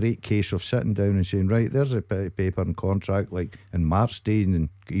a straight case of sitting down and saying, right, there's a paper and contract like in March day, and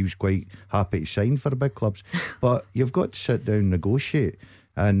he was quite happy to sign for the big clubs. But you've got to sit down and negotiate,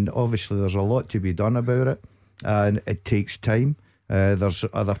 and obviously there's a lot to be done about it, and it takes time. There's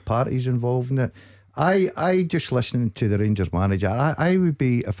other parties involved in it. I just listening to the Rangers manager, I would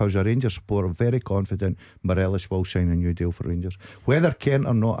be, if I was a Rangers supporter, very confident Morelos will sign a new deal for Rangers. Whether Kent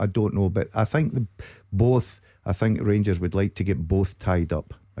or not, I don't know, but I think Rangers would like to get both tied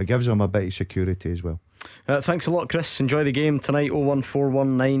up. It gives them a bit of security as well. Thanks a lot, Chris. Enjoy the game tonight.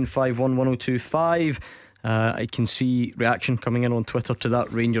 01419511025. I can see reaction coming in on Twitter to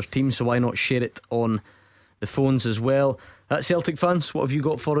that Rangers team, so why not share it on the phones as well. Celtic fans, what have you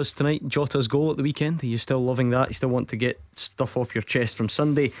got for us tonight? Jota's goal at the weekend, are you still loving that? You still want to get stuff off your chest from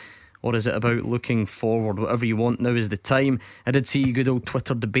Sunday, or is it about looking forward? Whatever you want, now is the time. I did see a good old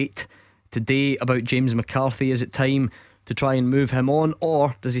Twitter debate today about James McCarthy. Is it time to try and move him on,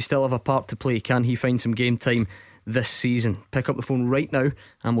 or does he still have a part to play? Can he find some game time this season? Pick up the phone right now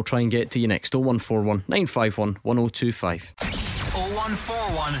and we'll try and get to you next. 0141 951 1025.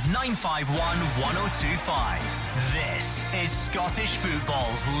 0141 951 1025. This is Scottish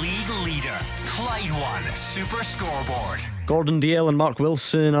football's league leader, Clyde One Super Scoreboard. Gordon Dalziel and Mark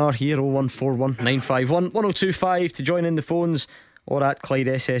Wilson are here. 0141 951 1025 to join in the phones, or at Clyde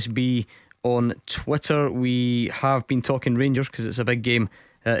SSB on Twitter. We have been talking Rangers because it's a big game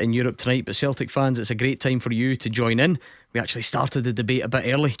in Europe tonight, but Celtic fans, it's a great time for you to join in. We actually started the debate a bit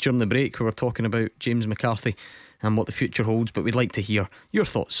early during the break. We were talking about James McCarthy and what the future holds, but we'd like to hear your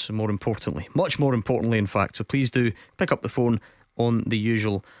thoughts, more importantly, much more importantly in fact, so please do pick up the phone on the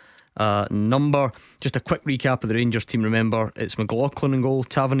usual number. Just a quick recap of the Rangers team. Remember, it's McLaughlin in goal,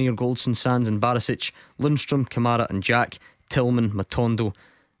 Tavernier, Goldson, Sands and Barisic, Lundstrom, Kamara and Jack, Tillman, Matondo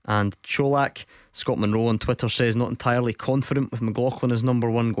and Cholak. Scott Monroe on Twitter says not entirely confident with McLaughlin as number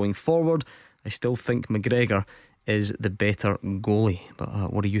one going forward. I still think McGregor is the better goalie.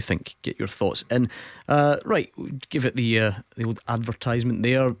 But what do you think? Get your thoughts in. Right, give it the old advertisement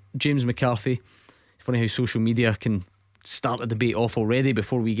there. James McCarthy. It's funny how social media can start a debate off already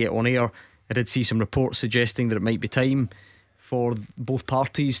before we get on air. I did see some reports suggesting that it might be time for both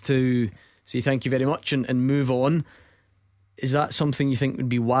parties to say thank you very much and move on. Is that something you think would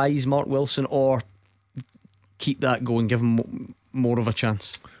be wise, Mark Wilson, or keep that going, give him more of a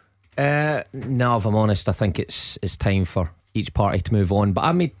chance? No, if I'm honest, I think it's time for each party to move on. But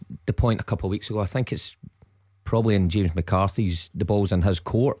I made the point a couple of weeks ago. I think it's probably in James McCarthy's, the ball's in his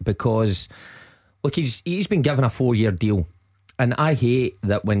court, because look, he's been given a 4-year deal, and I hate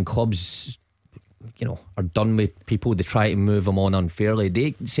that when clubs, you know, are done with people, they try to move him on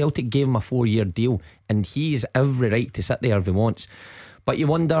unfairly. Celtic gave him a 4-year deal, and he has every right to sit there if he wants. But you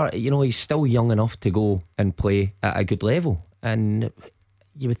wonder, you know, he's still young enough to go and play at a good level, and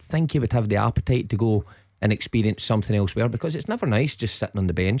you would think he would have the appetite to go and experience something elsewhere, because it's never nice just sitting on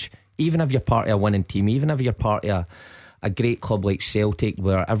the bench. Even if you're part of a winning team, even if you're part of a great club like Celtic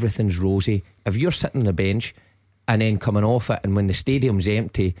where everything's rosy, if you're sitting on the bench and then coming off it, and when the stadium's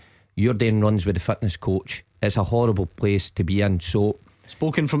empty, you're doing runs with the fitness coach, it's a horrible place to be in. So,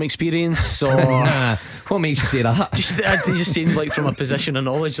 spoken from experience, or what makes you say that? It just seemed like from a position of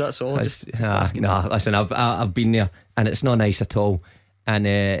knowledge, that's all. Just asking. Listen, I've been there, and it's not nice at all.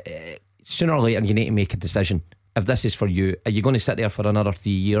 And sooner or later you need to make a decision. If this is for you, are you going to sit there for another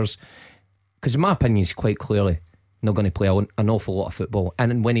 3 years? Because in my opinion, he's quite clearly not going to play an awful lot of football,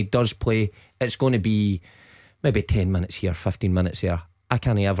 and when he does play, it's going to be maybe 10 minutes here, 15 minutes here. I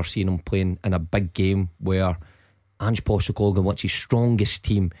can't ever see him playing in a big game where Ange Postecoglou wants his strongest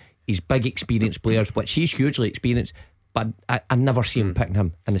team, his big experienced players, which he's hugely experienced, but I never see him picking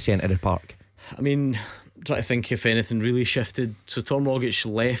him in the centre of the park. I mean, I'm trying to think if anything really shifted. So Tom Rogic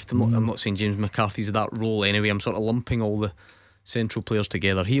left. I'm not saying James McCarthy's in that role anyway. I'm sort of lumping all the central players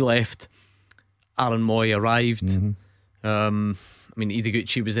together. He left, Aaron Moy arrived. I mean,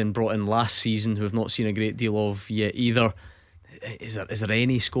 Ideguchi was then brought in last season, who have not seen a great deal of yet either. Is there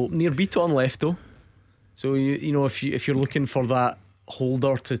any scope? Nir Bitton left though, so you know, if you're looking for that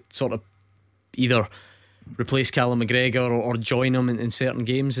holder to sort of either replace Callum McGregor or join him in certain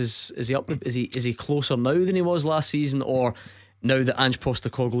games, is he up? Is he closer now than he was last season, or now that Ange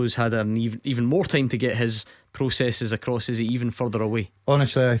Postecoglou's had an even more time to get his processes across, is he even further away?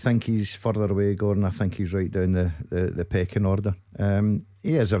 Honestly, I think he's further away, Gordon. I think he's right down the pecking order.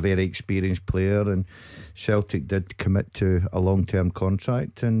 He is a very experienced player, and Celtic did commit to a long-term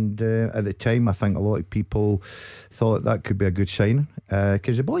contract, and at the time I think a lot of people thought that could be a good signing,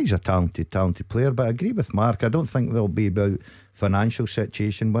 because the boy's a talented player. But I agree with Mark, I don't think there'll be about financial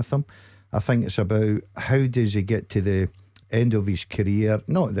situation with him. I think it's about how does he get to the end of his career.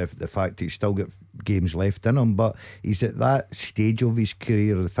 Not the fact he's still got games left in him, but he's at that stage of his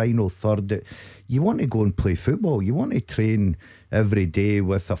career, the final third, that you want to go and play football. You want to train every day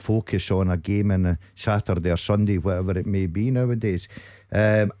with a focus on a game on a Saturday or Sunday, whatever it may be nowadays.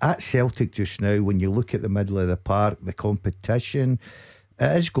 At Celtic just now, when you look at the middle of the park, the competition,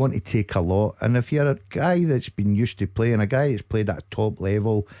 it is going to take a lot. And if you're a guy that's been used to playing, a guy that's played at top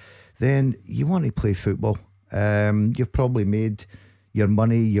level, then you want to play football. You've probably made your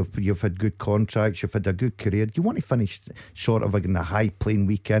money, you've had good contracts, you've had a good career. You want to finish sort of in a high playing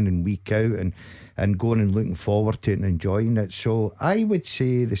week in and week out, and going and looking forward to it and enjoying it. So I would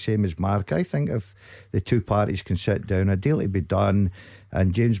say the same as Mark. I think if the two parties can sit down, a deal to be done,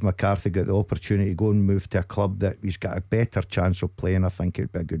 and James McCarthy got the opportunity to go and move to a club that he's got a better chance of playing, I think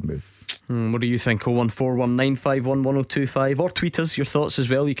it'd be a good move. What do you think? 01419511025, or tweet us your thoughts as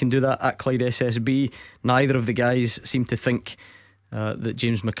well. You can do that at Clyde SSB. Neither of the guys seem to think that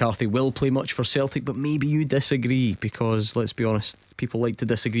James McCarthy will play much for Celtic, but maybe you disagree, because let's be honest, people like to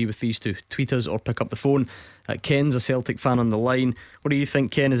disagree with these two. Tweet us or pick up the phone. Ken's a Celtic fan on the line. What do you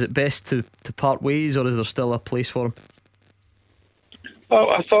think, Ken? Is it best to part ways, or is there still a place for him? Well,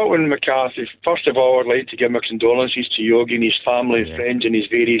 I thought when McCarthy, first of all, I'd like to give my condolences to Yogi and his family, friends and his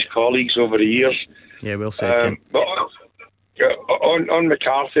various colleagues over the years. Yeah, well said, Ken. But on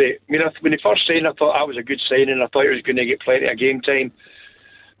McCarthy, I mean, when he first signed, I thought that was a good signing. I thought he was going to get plenty of game time.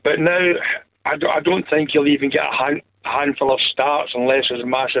 But now, I don't think he'll even get a handful of starts unless there's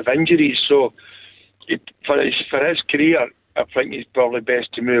massive injuries. So, for his career, I think he's probably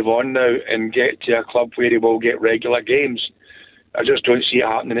best to move on now and get to a club where he will get regular games. I just don't see it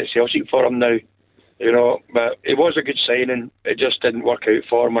happening at Celtic for him now, you know. But it was a good signing. It just didn't work out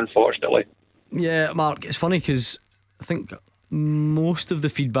for him, unfortunately. Yeah, Mark, it's funny because I think most of the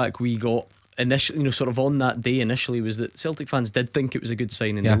feedback we got initially, you know, sort of on that day initially, was that Celtic fans did think it was a good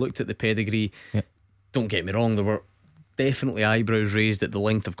signing. They looked at the pedigree. don't get me wrong, there were definitely eyebrows raised at the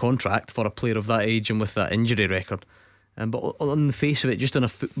length of contract for a player of that age and with that injury record. But on the face of it, just on a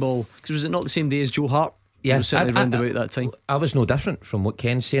football, because was it not the same day as Joe Hart? Yeah, certainly round about that time. I was no different from what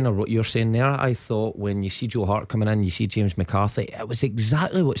Ken's saying or what you're saying there. I thought when you see Joe Hart coming in, you see James McCarthy, it was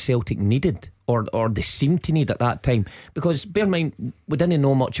exactly what Celtic needed, or they seemed to need at that time. Because bear in mind, we didn't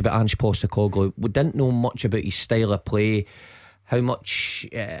know much about Ange Postecoglou. We didn't know much about his style of play, how much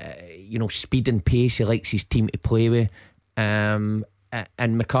speed and pace he likes his team to play with. And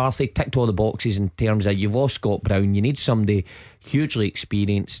McCarthy ticked all the boxes in terms of, you've lost Scott Brown, you need somebody hugely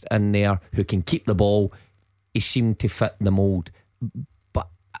experienced in there who can keep the ball. He seemed to fit the mould. But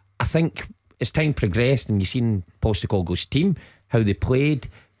I think as time progressed and you've seen Postecoglou's team, how they played,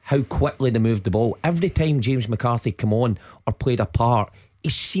 how quickly they moved the ball, every time James McCarthy came on or played a part, he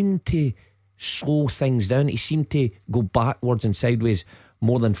seemed to slow things down. He seemed to go backwards and sideways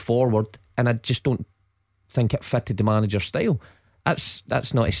more than forward, and I just don't think it fitted the manager's style.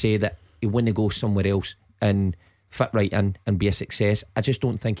 That's not to say that he wouldn't go somewhere else and fit right in and be a success. I just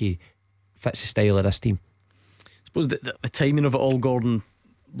don't think he fits the style of this team. I suppose the timing of it all, Gordon,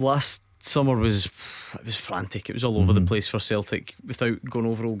 last summer was frantic. It was all over the place for Celtic. Without going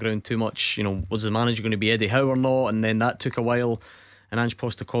over old ground too much, was the manager going to be Eddie Howe or not? And then that took a while, and Ange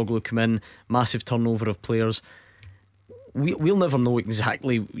Postecoglou come in, massive turnover of players. We'll never know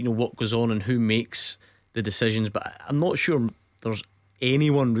exactly what goes on and who makes the decisions, but I'm not sure there's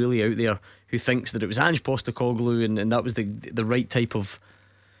anyone really out there who thinks that it was Ange Postecoglou and that was the right type of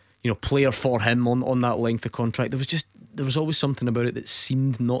player for him on that length of contract. There was always something about it that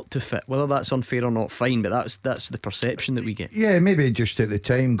seemed not to fit. Whether that's unfair or not, fine, but that's the perception that we get. Yeah, maybe just at the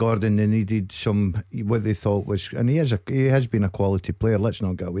time, Gordon, they needed some, what they thought was, and he has been a quality player, let's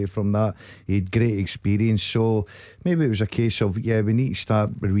not get away from that. He had great experience, so maybe it was a case of, we need to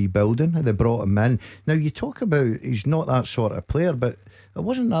start rebuilding. They brought him in. Now you talk about he's not that sort of player, but it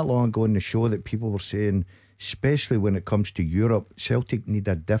wasn't that long ago in the show that people were saying, especially when it comes to Europe, Celtic need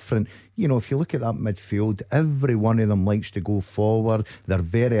a different, if you look at that midfield, every one of them likes to go forward. They're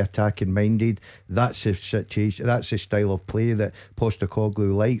very attacking minded. That's the situation, that's the style of play that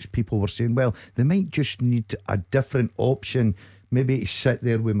Postecoglou likes. People were saying, well, they might just need a different option, maybe to sit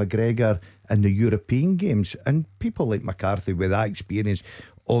there with McGregor in the European games. And people like McCarthy with that experience,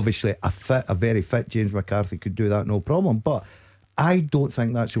 obviously a very fit James McCarthy could do that no problem, but I don't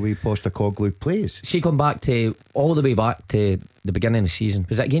think that's the way Postecoglou plays. See, going back to all the way back to the beginning of the season,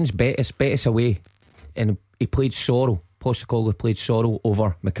 was it against Betis away, and he played Sorrell. Postecoglou played Sorrell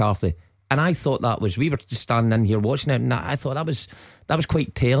over McCarthy, and I thought that was, we were just standing in here watching it, and I thought that was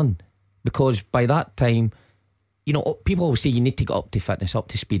quite telling, because by that time, people always say you need to get up to fitness, up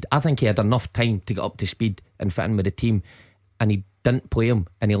to speed. I think he had enough time to get up to speed and fit in with the team, and he didn't play him,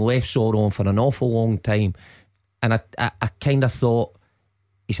 and he left Sorrell on for an awful long time. And I kind of thought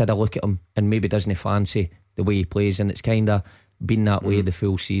he's had a look at him and maybe doesn't fancy the way he plays, and it's kind of been that way the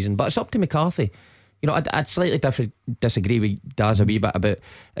full season. But it's up to McCarthy. I'd slightly disagree with Daz a wee bit about,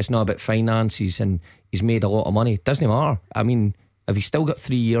 it's not about finances and he's made a lot of money. It doesn't matter. I mean, if he's still got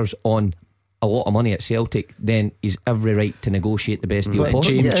 3 years on a lot of money at Celtic, then he's every right to negotiate the best deal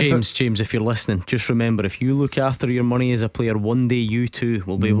possible. James, if you're listening, just remember, if you look after your money as a player, one day you too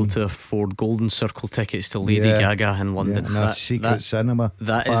will be able to afford Golden Circle tickets to Lady Gaga in London. Secret cinema.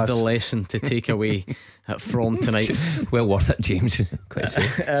 That is the lesson to take away from tonight. Well worth it, James.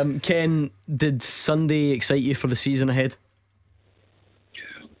 Ken, did Sunday excite you for the season ahead?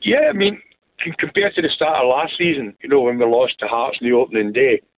 Yeah, I mean, compared to the start of last season, when we lost to Hearts on the opening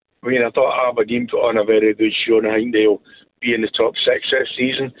day, I thought Aberdeen put on a very good show, and I think they'll be in the top 6 this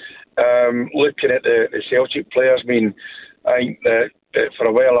season. Looking at the Celtic players, I think that for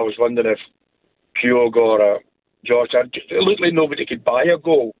a while I was wondering if Pugh or George, it looked like nobody could buy a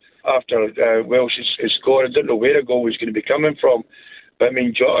goal after Welsh had scored. I didn't know where a goal was going to be coming from, but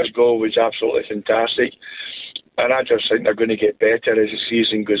Jota's goal was absolutely fantastic, and I just think they're going to get better as the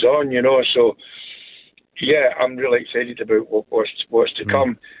season goes on, So yeah, I'm really excited about what's to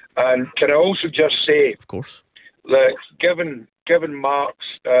come. And can I also just say, of course, that given Mark's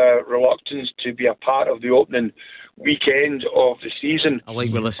reluctance to be a part of the opening weekend of the season, I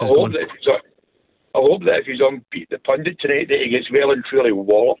like where this is going. I hope that if he's on Beat the Pundit tonight, that he gets well and truly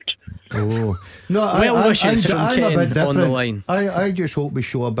walloped. Oh no! Well wishes from Ken on the line. I just hope we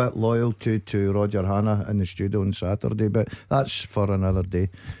show a bit loyalty to Roger Hanna in the studio on Saturday, but that's for another day.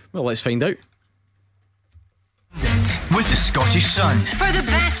 Well, let's find out. With the Scottish Sun. For the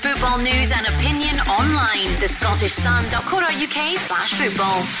best football news and opinion online,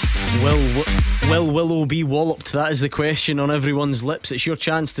 thescottishsun.co.uk/football. Will Willow be walloped? That is the question on everyone's lips. It's your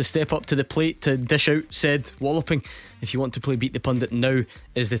chance to step up to the plate to dish out said walloping. If you want to play Beat the Pundit, now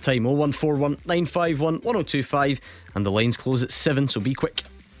is the time. 0141 951 1025, and the lines close at 7, so be quick.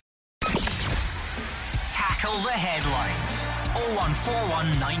 Tackle the headlines.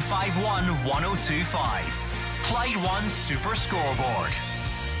 0141 951 1025. Clyde One Super Scoreboard.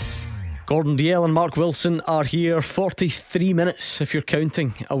 Gordon Dalziel and Mark Wilson are here. 43 minutes, if you're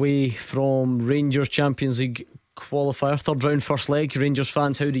counting, away from Rangers Champions League qualifier, third round, first leg. Rangers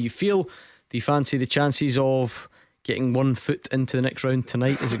fans, how do you feel? Do you fancy the chances of getting 1 foot into the next round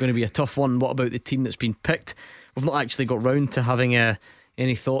tonight? Is it going to be a tough one? What about the team that's been picked? We've not actually got round to having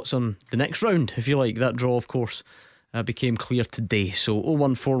any thoughts on the next round, if you like. That draw, of course, became clear today. So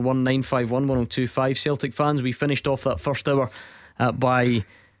 0141 951 1025. Celtic fans, we finished off that first hour by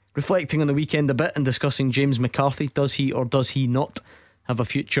reflecting on the weekend a bit and discussing James McCarthy. Does he or does he not have a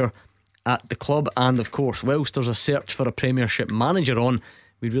future at the club? And of course, whilst there's a search for a Premiership manager on,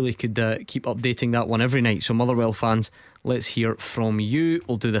 we really could keep updating that one every night. So Motherwell fans, let's hear from you.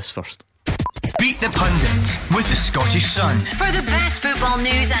 We'll do this first. Beat the Pundit with the Scottish Sun. For the best football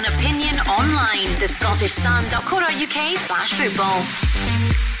news and opinion online, thescottishsun.co.uk/football.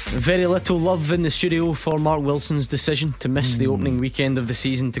 Very little love in the studio for Mark Wilson's decision to miss the opening weekend of the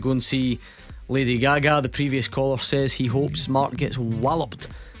season to go and see Lady Gaga. The previous caller says he hopes Mark gets walloped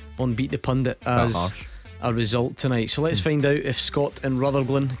on Beat the Pundit as a result tonight. So let's find out if Scott in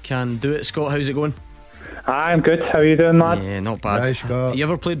Rutherglen can do it. Scott, how's it going? Hi, I'm good. How are you doing, lad? Yeah, not bad. Hi, Scott. You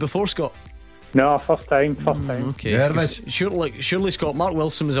ever played before, Scott? No, first time. Okay. Nervous? Surely, Scott, Mark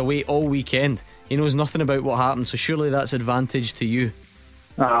Wilson was away all weekend. He knows nothing about what happened, so surely that's advantage to you.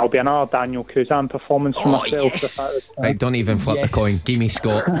 I'll be another Daniel Kuzan performance for myself. Yes. Right, don't even flip the coin. Give me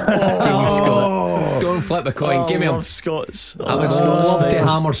Scott. Give me Scott. Don't flip the coin. Give me him. Scott's. I would love to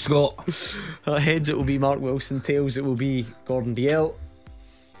hammer Scott. Heads it will be Mark Wilson. Tails it will be Gordon Dalziel.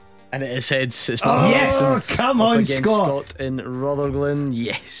 And it is heads. It's Mark Wilson. Come up on, against Scott. in Rutherglen.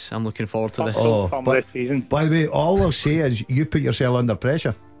 Yes, I'm looking forward to this. This season. By the way, all I'll say is you put yourself under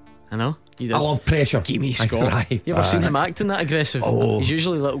pressure. I know. You did. I love pressure. Give me I Scott. thrive. You ever seen him acting that aggressive? He's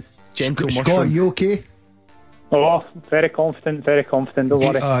usually a little gentle Scott, mushroom. you okay? Oh, very confident. Don't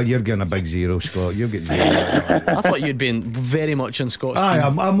worry. You're getting a big 0, Scott. You'll get 0. I thought you'd been very much on Scott's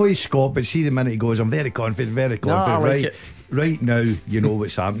team. I'm with Scott, but see the minute he goes, I'm very confident, I like right, it. right now, you know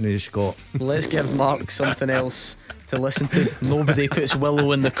what's happening to Scott. Let's give Mark something else to listen to. Nobody puts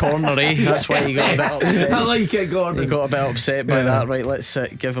Willow in the corner, eh? That's why he got a bit upset. I like it, Gordon. He got a bit upset by that. Right, let's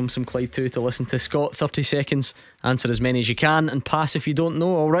give him some Clyde 2 to listen to. Scott, 30 seconds. Answer as many as you can and pass if you don't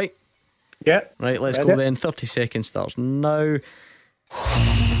know, alright? Yeah. Right, let's go then. 30 seconds starts now.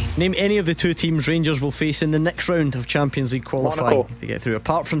 Name any of the two teams Rangers will face in the next round of Champions League qualifying. Monaco. If they get through.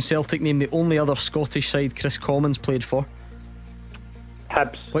 Apart from Celtic, name the only other Scottish side Chris Commons played for.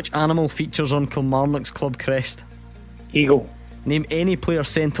 Hibs. Which animal features on Kilmarnock's club crest? Eagle. Name any player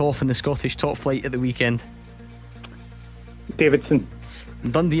sent off in the Scottish top flight at the weekend. Davidson.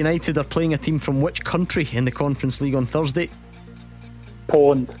 Dundee United are playing a team from which country in the Conference League on Thursday?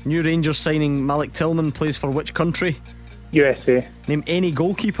 Poland. New Rangers signing Malik Tillman plays for which country? USA. Name any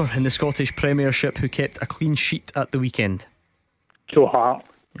goalkeeper in the Scottish Premiership who kept a clean sheet at the weekend. Joe Hart.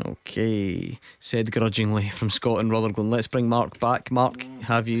 Okay, said grudgingly from Scott and Rutherglen. Let's bring Mark back. Mark,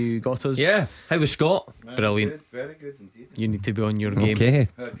 have you got us? Yeah. How was Scott? Brilliant. Very good indeed. You need to be on your game. Okay.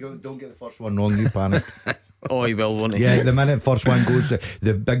 Don't get the first one wrong, you panic. Oh, he will, won't he? Yeah, the minute first one goes,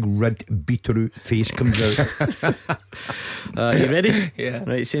 the big red beetroot face comes out. You ready? Yeah.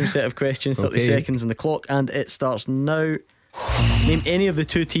 Right, same set of questions, 30 Okay. seconds on the clock, and it starts now. Name any of the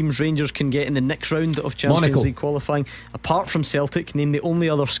two teams Rangers can get in the next round of Champions Monaco. League qualifying. Apart from Celtic, name the only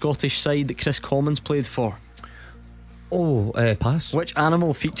other Scottish side that Chris Commons played for. Oh, pass. Which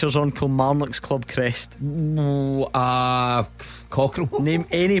animal features on Kilmarnock's club crest? Cockerel. Name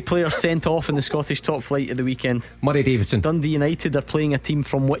any player sent off in the Scottish top flight at the weekend. Murray Davidson. Dundee United are playing a team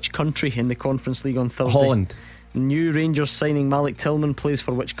from which country in the Conference League on Thursday? Holland. New Rangers signing Malik Tillman plays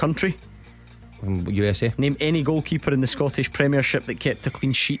for which country? USA. Name any goalkeeper in the Scottish Premiership that kept a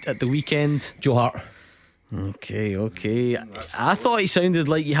clean sheet at the weekend. Joe Hart. Okay. I thought he sounded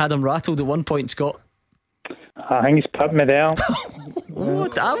like you had him rattled at one point, Scott. I think he's put me there.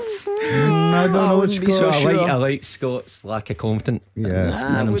 What? I don't know what's be so going sure. I like Scott's lack of confidence.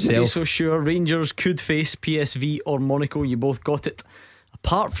 Yeah. I in wouldn't be himself. so sure. Rangers could face PSV or Monaco. You both got it.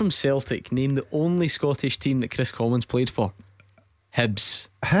 Apart from Celtic, name the only Scottish team that Chris Commons played for. Hibs.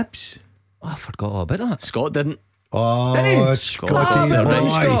 Hibs? I forgot all about that. Scott didn't. Oh, Did he? Scotty, Well done, boy.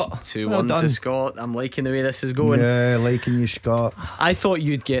 Scott. 2-1 Well to done. Scott. I'm liking the way this is going. Yeah, liking you, Scott. I thought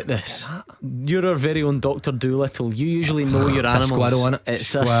you'd get this. You're our very own Dr. Doolittle. You usually know your It's a animals. squirrel, innit?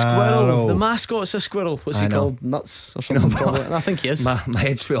 It's a Squirrel. squirrel. The mascot's a squirrel. What's he I know. called? Nuts or something? Probably. I think he is. My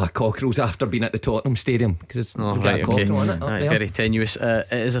head's full of cockerels after being at the Tottenham Stadium because Oh, we've got right, a okay. cockerel in it. up Right, there. very tenuous. It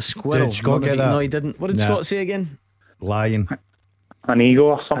is a squirrel. Did Scott None of get you- that? No, he didn't. What did Nah. Scott say again? Lion. An eagle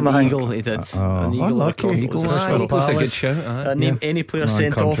or something. An I think. eagle, he did. Oh, An eagle. unlucky. It Eagle, was a aye, squirrel. Eagle's a Palace. good shout. aye. Name Yeah. any player No, sent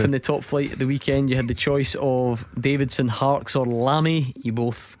in off country. in the top flight at the weekend. You had the choice of Davidson, Harkes, or Lammy. You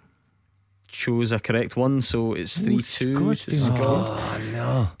both chose a correct one, so it's 3-2 Scott's to doing Scott. Oh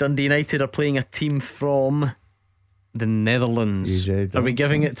no. Dundee United are playing a team from the Netherlands. He said Are we that.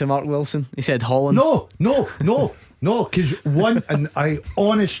 giving it to Mark Wilson? He said Holland. No, because one, and I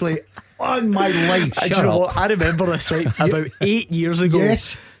honestly, on my life, Do you know what? I remember this, right? About 8 years ago.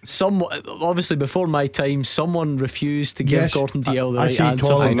 Yes. Obviously before my time, someone refused to give Yes. Gordon DL the I right see answer.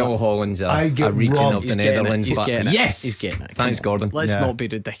 Holland. I know Holland's I a get region robbed. of the He's getting it, Netherlands, he's but getting it. yes, He's getting it. Thanks, Come on. Gordon. Let's Yeah. not be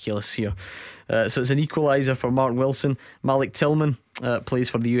ridiculous here. So it's an equaliser for Mark Wilson. Malik Tillman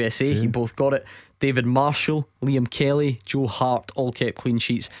plays for the USA. You both got it. David Marshall, Liam Kelly, Joe Hart all kept clean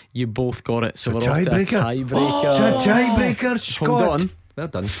sheets. You both got it. So we're off to a tiebreaker. It's a tiebreaker, Scott. Hold on. Well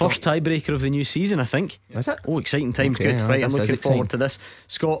done. First tiebreaker of the new season, I think. Is it? Oh, exciting times. Okay, Good. yeah, Right, I'm this is looking exciting. forward to this.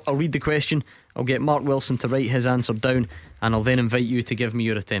 Scott, I'll read the question. I'll get Mark Wilson to write his answer down, and I'll then invite you to give me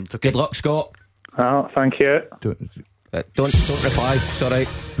your attempt. Okay. Good luck, Scott. Oh, thank you. Don't reply. It's alright.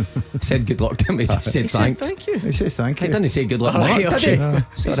 Said good luck to me. He said thanks. Thank you. He said thank I you. didn't say good luck, All right, Mark, okay. did he?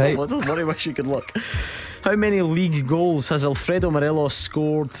 It's alright. Don't worry, wish you good luck. How many league goals has Alfredo Morelos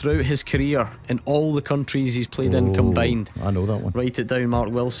scored throughout his career in all the countries he's played in combined? I know that one. Write it down, Mark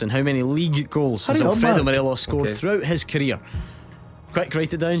Wilson. How many league goals has Hurry up, Alfredo Mark. Morelos scored Okay. throughout his career? Quick,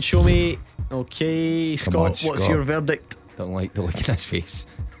 write it down. Show me. Okay, Scott, on, what's Scott. your verdict? Don't like the look in his face.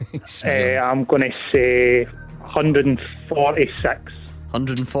 He's smiling. I'm going to say 146.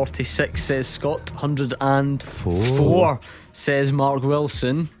 146 says Scott. 104 says Mark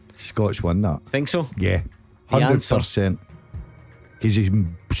Wilson. Scott's won that. Think so? Yeah, The answer 100%. Because he's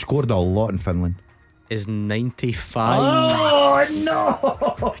scored a lot in Finland. Is 95. Oh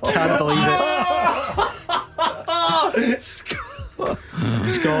no! Can't believe it.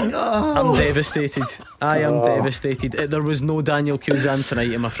 Scott, I'm devastated. I am devastated. There was no Daniel Kuzan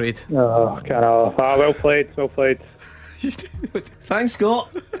tonight, I'm afraid. Oh, kind of. Well played. Well played. Thanks, Scott.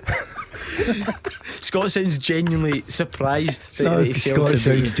 Scott sounds genuinely surprised that he failed Scott to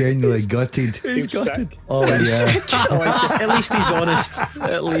sounds be. genuinely gutted. He's gutted. Oh yeah. I like it. At least he's honest.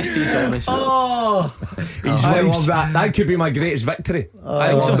 At least he's honest. Oh, I love that. That could be my greatest victory.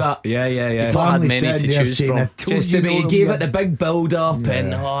 I love that. Yeah. You've not had many to choose from. Just the way he gave it the big build up,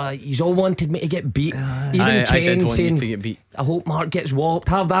 and he's all wanted me to get beat. Even I Ken did want you saying, to get beat. I hope Mark gets walloped.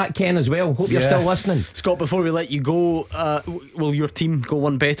 Have that, Ken, as well. Hope you're Yeah. still listening. Scott, before we let you go, will your team go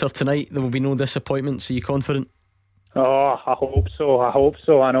one better tonight? There will be no disappointments. Are you confident? Oh, I hope so.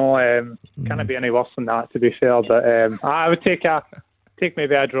 I know can't be any worse than that, to be fair. But I would take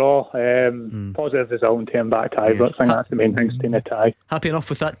maybe a draw. Positive result and turn back tie. But I think that's the main thing, staying a tie. Happy enough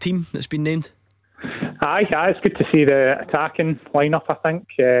with that team that's been named? Aye, it's good to see the attacking lineup. I think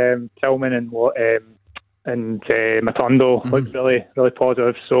Tillman and Matondo looked really, really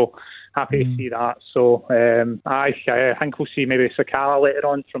positive. So happy to see that. So I think we'll see maybe Sakala later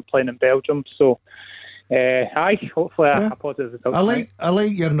on from playing in Belgium. So hopefully a positive result. I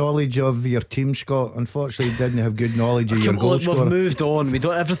like your knowledge of your team, Scott. Unfortunately, you didn't have good knowledge of your goal Look, we've scorer. moved on.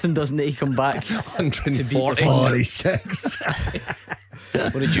 Everything doesn't need to come back. 140. 46.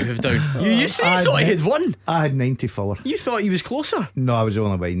 What did you have down? You said you thought he had won. I had 94. You thought he was closer. No, I was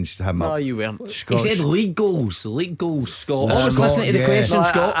only waiting to him No, up. you weren't. He Scott's- said league goals, Scott. No, Always Scott, listening to the yeah. question, No,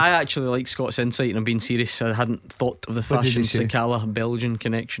 Scott. I actually like Scott's insight, and I'm being serious. I hadn't thought of the What did fashion he say? Sakala Belgian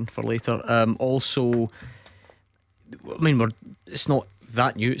connection for later. Also, I mean, it's not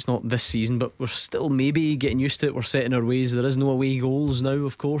that new. It's not this season, but we're still maybe getting used to it. We're setting our ways. There is no away goals now,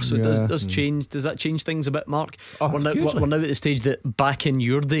 of course, so it Yeah. does change. Does that change things a bit, Mark? Oh, we're now at the stage that back in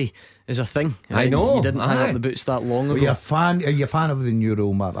your day is a thing. I know, You didn't hang aye. up the boots that long Are ago. you a fan of the new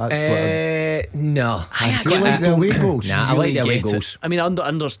rule, Mark? That's No. you like the away goals? Nah, I really like the away get it. goals. I mean,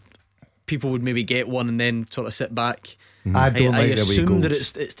 under people would maybe get one and then sort of sit back. I don't I like the away assume goals. that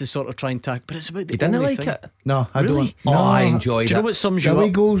it's to sort of try and tack, but it's about the You didn't only like thing. it? No, I Really? don't. Oh, I enjoyed Do you know it. what sums The you away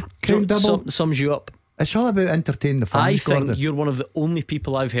up? goals Do you know count what double. sums you up? It's all about entertaining the fans. I think Gordon. you're one of the only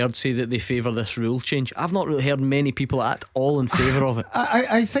people I've heard say that they favour this rule change. I've not really heard many people at all in favour of it.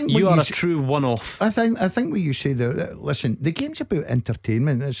 I think you what are a say- true one-off. I think what you say there. Listen, the game's about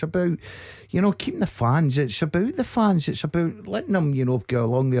entertainment. It's about, keeping the fans. It's about the fans. It's about letting them, go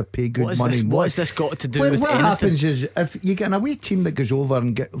along there, pay good money. What has this got to do What with anything? happens is if you get an away team that goes over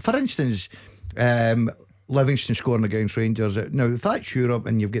and for instance, Livingston scoring against Rangers. Now, if that's Europe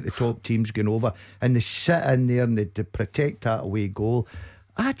and you've got the top teams going over and they sit in there and they protect that away goal,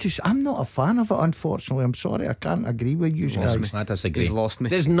 I'm not a fan of it, unfortunately. I'm sorry, I can't agree with you guys. I disagree. He's lost me.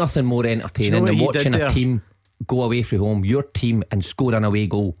 There's nothing more entertaining what than he watching did a there? team go away from home, your team, and score an away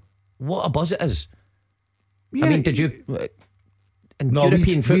goal. What a buzz it is. Yeah, I mean, did you in No,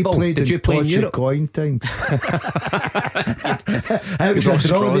 European football? we played Did in you play in toss a Europe? coin time. It was a lost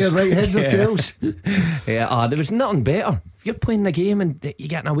draw there, straws. right? Heads or Yeah. tails? Yeah, there was nothing better. If you're playing the game and you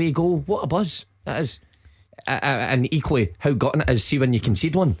get an away goal, what a buzz that is. And equally, how gutting it is. See when you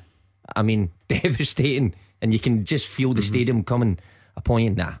concede one. I mean, devastating, and you can just feel the stadium coming upon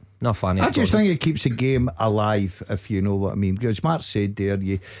you. Nah, not funny. I just think it keeps the game alive, if you know what I mean. Because Mark said there,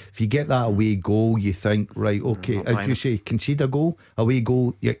 if you get that away goal, you think, right, okay, as you say, concede a goal, away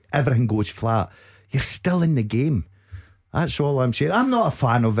goal, everything goes flat. You're still in the game. That's all I'm saying. I'm not a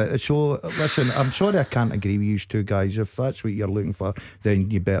fan of it. So listen, I'm sorry I can't agree with you two guys. If that's what you're looking for,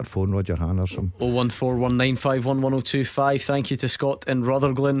 then you better phone Roger Handerson. 01419511025. Thank you to Scott in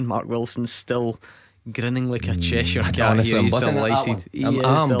Rutherglen. Mark Wilson's still grinning like a Cheshire cat. Honestly, I'm He's buzzing at that delighted. one. He I'm is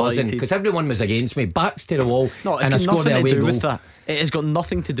buzzing delighted. because everyone was against me, backs to the wall, No, it's and I got scored the nothing to away do goal. with that. It has got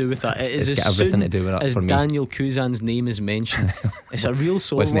nothing to do with that. It is It's as got everything soon to do with that as for me. Daniel Kuzan's name is mentioned. It's a real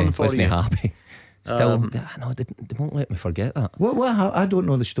sore Wasn't one for he you. happy? Still, no, they won't let me forget that. I don't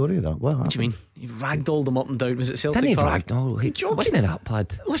know the story of that. What happened? What do you mean? You ragdolled him up and down. Was it Celtic Didn't he Park? ragdoll? Wasn't it that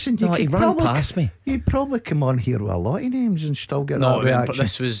bad? Listen, No, he could ran probably- past me. You'd probably come on here with a lot of names and still get No, that man, reaction. but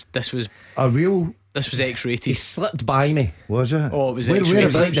this was a real He X-rated. slipped by me. was it? Oh, it was It X-rated.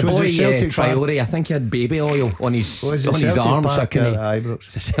 was like the was boy it Celtic Park? Traore. I think he had baby oil on his Was it on his Celtic arm, so Park can at Ibrox?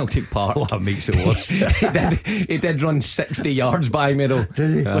 It's a Celtic Park. Oh, that makes it worse. he did run 60 yards by me though. Did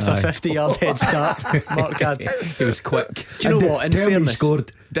he? With a Aye. 50-yard head start. Mark had. He was quick. Do you know what? In Tell me he fairness,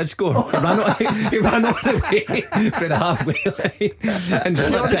 scored. Did score. He ran all the way for the halfway line and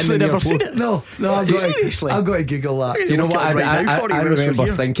slipped honestly in the near never seen post. it. No, I've Seriously? I've got to giggle that. You know Look what? at it right now, 40 I minutes remember we're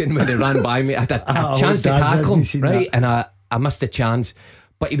here. thinking when he ran by me, I had a Oh, chance to Daz tackle hasn't him, seen right? that. And I missed a chance,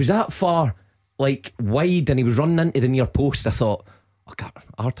 but he was that far, like wide, and he was running into the near post. I thought,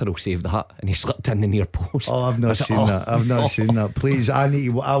 Arthur will save that, and he slipped in the near post. Oh, I've I not was seen like, that. I've not seen that. Please,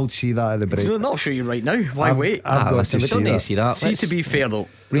 I'll see that at the break. I'll show you right now. Why wait? I've got listen, to we don't see need to that. see that. See, Let's- to be fair though,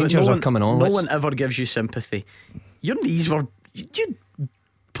 Rangers no are one, coming on. No Let's- one ever gives you sympathy. Your knees were you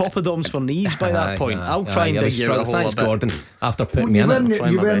poppadoms for knees by that point. I'll try and I dig was you out a struggling. hole Thanks, a bit. Gordon. After Well, putting me you in it. weren't,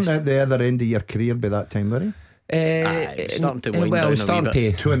 trying you my weren't best. at the other end of your career by that time, were you? it's starting to wind well, down I was a wee starting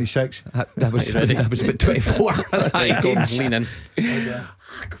bit. to. 26. I was Are you ready? about 24 at that Right, go on, age. lean in.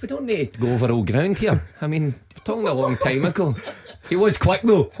 We don't need to go over old ground here. I mean, you're talking a long time ago. He was quick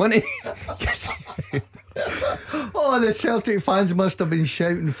though, wasn't he? Oh, the Celtic fans must have been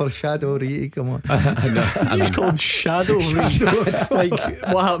shouting for Shadow Reedy. Come on. You just call him Shadow Ree. Like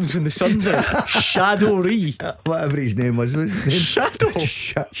what happens when the sun's out? Shadow Ree. Whatever his name was. What's his name?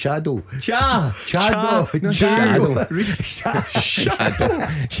 Shadow. Shadow. Cha! Shadow. No, Shadow. Shadow.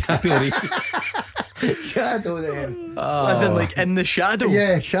 Shadow then. As in like in the shadow.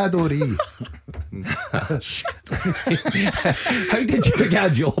 Yeah, Shadow Reedy. How did you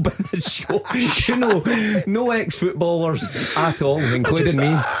get a job in this show? You know, no ex-footballers at all, including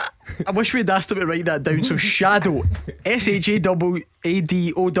me. I wish we'd asked him to write that down. So Shadow, SHADOWREE.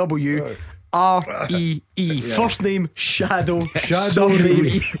 First name Shadow. Shadow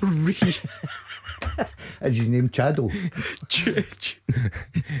Ree. Is his name Chado?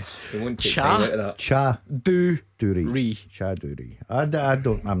 Cha. Do Ree. Ree. Shadow Ree. I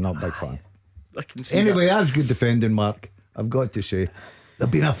don't. I'm not a big fan. I can see Anyway, that was good defending, Mark. I've got to say,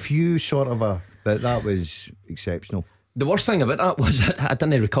 there've been a few sort of but that was exceptional. The worst thing about that was I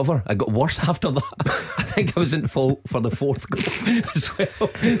didn't recover. I got worse after that. I think I was in fault for the fourth goal as well.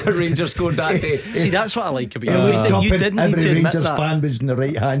 The Rangers scored that day. See, that's what I like about you. Every You didn't need every to admit Rangers that. fan was in the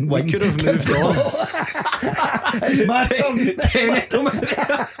right hand wing. We could have moved on. It's my turn.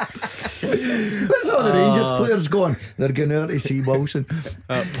 Where's all the Rangers players going? They're going there to see Wilson.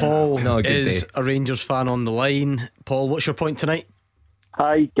 Paul No, good is day. a Rangers fan on the line. Paul, what's your point tonight?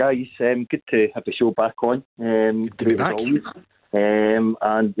 Hi guys, good to have the show back on. Good to be back. And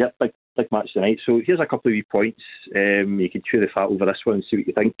yeah, big match tonight. So here's a couple of wee points. You can chew the fat over this one and see what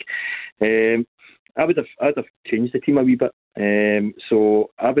you think. I'd have changed the team a wee bit.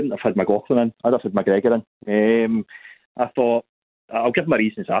 So I wouldn't have had McLaughlin in. I'd have had McGregor in. I thought, I'll give my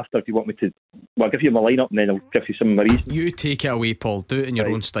reasons after if you want me to. Well, I'll give you my lineup and then I'll give you some of my reasons. You take it away, Paul. Do it in your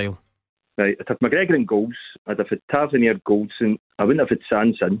own style. Right, I'd have McGregor in goals. I'd have had Tavernier, Goldson. I wouldn't have had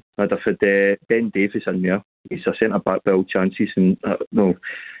Sands in. I'd have had Ben Davies in there. He's a centre back by all chances and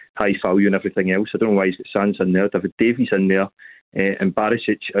high value and everything else. I don't know why he's got Sands in there. I'd have had Davies in there and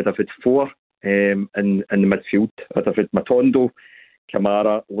Barisic. I'd have had 4 in the midfield. I'd have had Matondo,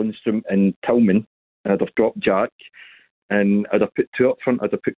 Kamara, Lundstram and Tillman. I'd have dropped Jack. And I'd have put 2 up front.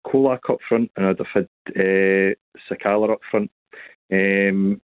 I'd have put Kolak up front, and I'd have had Sakala up front.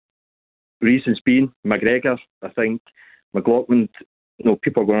 Reasons being, McGregor, I think, McLaughlin.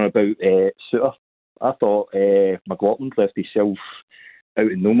 People are going on about Suter. I thought McLaughlin left himself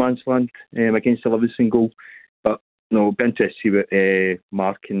out in no man's land against the Livingston goal. But it'd be interesting to see what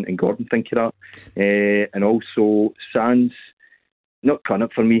Mark and Gordon think of that. And also Sands, not cutting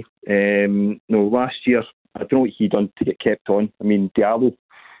it for me. Last year, I don't know what he done to get kept on. I mean, Diallo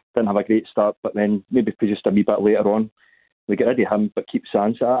didn't have a great start, but then maybe just a wee bit later on, we get rid of him, but keep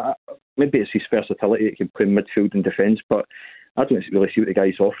Sands. Maybe it's his versatility; he can play midfield and defence. But I don't really see what the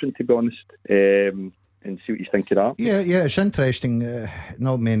guy's offering, to be honest, and see what you think of that. Yeah, it's interesting.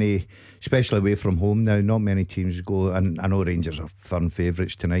 Not many, especially away from home now. Not many teams go, and I know Rangers are firm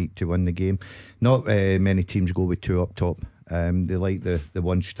favourites tonight to win the game. Not many teams go with 2 up top. They like the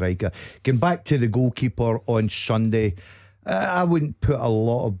one striker. Getting back to the goalkeeper on Sunday, I wouldn't put a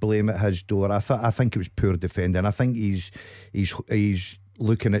lot of blame at his door. I think it was poor defending. I think he's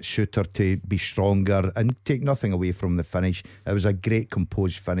looking at Suter to be stronger and take nothing away from the finish. It was a great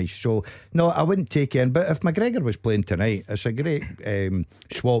composed finish. So no, I wouldn't take in. But if McGregor was playing tonight, it's a great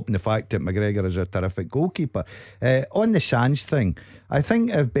swap in the fact that McGregor is a terrific goalkeeper. On the Sands thing, I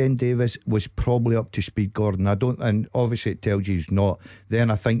think if Ben Davies was probably up to speed, Gordon, and obviously it tells you he's not, then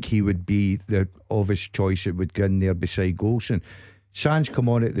I think he would be the obvious choice that would go in there beside Goldson. Sands come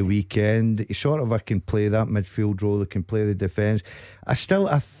on at the weekend. He sort of can play that midfield role, he can play the defence. I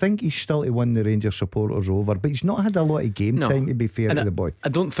think he's still to win the Rangers supporters over, but he's not had a lot of game time, to be fair to the boy. I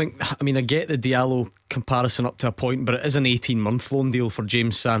don't think, I mean, I get the Diallo comparison up to a point, but it is an 18-month loan deal for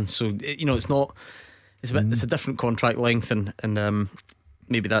James Sands, so it's not, it's a different contract length, and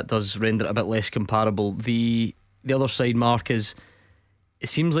maybe that does render it a bit less comparable. The other side, Mark, is it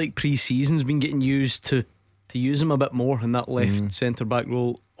seems like pre-season's been getting used to use him a bit more in that left centre back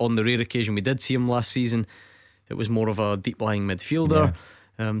role. On the rare occasion we did see him last season, it was more of a deep lying midfielder.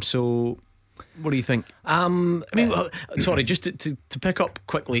 So what do you think? Sorry, just to pick up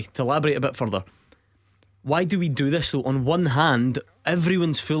quickly, to elaborate a bit further, why do we do this though? On one hand,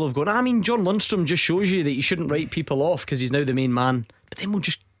 everyone's full of going, John Lundstram just shows you that you shouldn't write people off because he's now the main man, but then we'll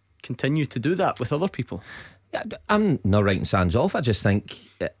just continue to do that with other people. I'm not writing Sands off. I just think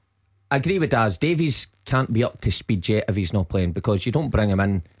I agree with Daz. Davies can't be up to speed yet if he's not playing, because you don't bring him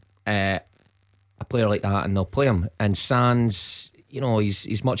in, a player like that, and they'll play him. And Sands,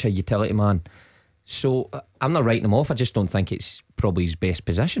 he's much a utility man. So I'm not writing him off. I just don't think it's probably his best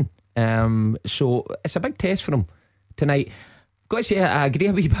position. So it's a big test for him tonight. Got to say, I agree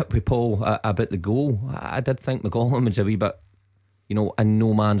a wee bit with Paul about the goal. I did think McLaughlin was a wee bit, in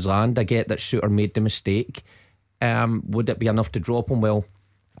no man's land. I get that Suter made the mistake. Would it be enough to drop him? Well,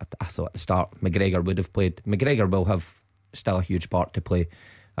 I thought at the start McGregor would have played. McGregor will have still a huge part to play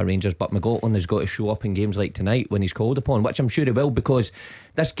at Rangers, but McLaughlin has got to show up in games like tonight when he's called upon, which I'm sure he will, because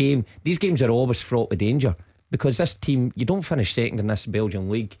these games are always fraught with danger, because this team, you don't finish second in this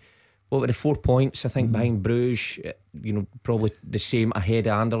Belgian league. What were the 4 points I think behind Bruges, probably the same ahead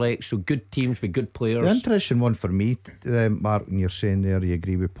of Anderlecht. So good teams with good players. The interesting one for me, Mark, and you're saying there you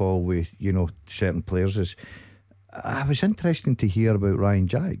agree with Paul with certain players, is I was interested to hear about Ryan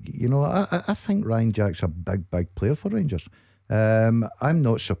Jack. I think Ryan Jack's a big player for Rangers. I'm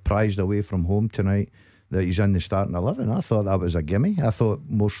not surprised away from home tonight that he's in the starting 11. I thought that was a gimme. I thought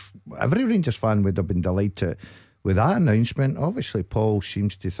every Rangers fan would have been delighted with that announcement. Obviously Paul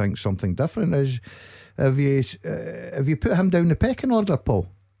seems to think something different. Have you put him down the pecking order, Paul?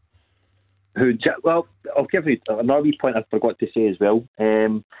 Well, I'll give you another wee point I forgot to say as well.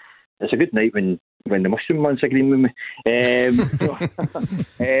 It's a good night when the mushroom man's agreeing with me.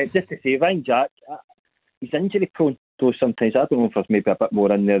 Just to say, Ryan Jack, he's injury prone, though sometimes. I don't know if there's maybe a bit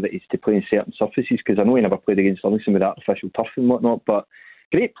more in there that he's to play in certain surfaces, because I know he never played against Livingston with artificial turf and whatnot, but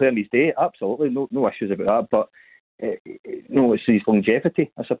great player in his day, absolutely, no issues about that. But it's his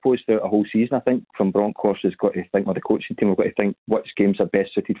longevity, I suppose, throughout a whole season. I think from Bronckhorst has got to think, or the coaching team have got to think which games are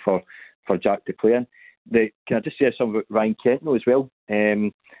best suited for Jack to play in. can I just say something about Ryan Kent though as well?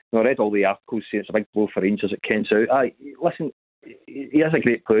 I read all the articles saying it's a big blow for Rangers at Kent's out. Listen, he is a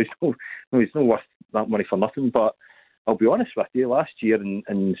great player. He's not worth that money for nothing. But I'll be honest with you, last year and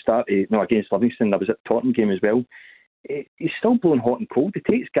against Livingston, I was at the Tottenham game as well. He's still blowing hot and cold. He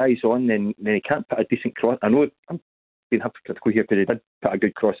takes guys on, then he can't put a decent cross. I know I'm being hypocritical here because he did put a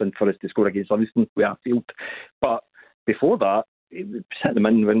good cross in for us to score against Livingston with Arfield. But before that, he was hitting them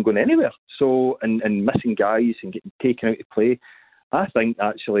in and wasn't going anywhere. So, and missing guys and getting taken out to play. I think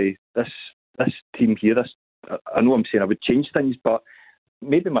actually this team here, I know I'm saying I would change things, but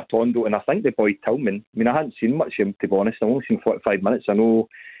maybe Matondo, and I think the boy Tillman, I mean, I hadn't seen much of him, to be honest. I've only seen 45 minutes. I know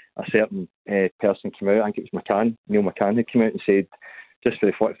a certain person came out, I think it was Neil McCann, who came out and said, just for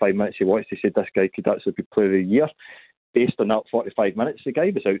the 45 minutes he watched, he said this guy could actually be player of the year. Based on that 45 minutes, the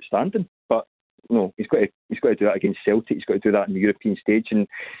guy was outstanding. But no, he's got to do that against Celtic. He's got to do that on the European stage. And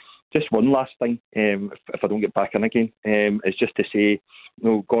just one last thing, if I don't get back in again, is just to say,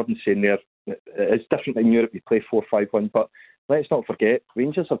 Gordon's saying there, it's different in Europe. You play 4-5-1, but let's not forget,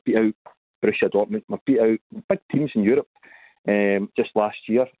 Rangers have beat out Borussia Dortmund. Have beat out big teams in Europe just last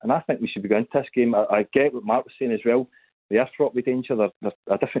year, and I think we should be going to this game. I get what Mark was saying as well. They are fraught with danger. They're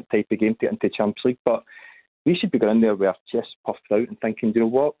a different type of game to get into Champions League, but we should be going there with our chests puffed out and thinking, you know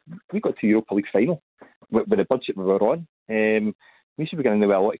what, we got to Europa League final with the budget we were on. We should be going there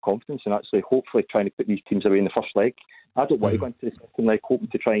with a lot of confidence and actually hopefully trying to put these teams away in the first leg. I don't want to go into the second leg hoping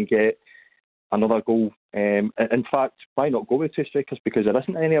to try and get another goal. In fact, why not go with two strikers? Because there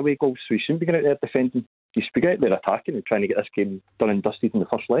isn't any away goals, so you shouldn't be going out there defending. You should be going out there attacking and trying to get this game done and dusted in the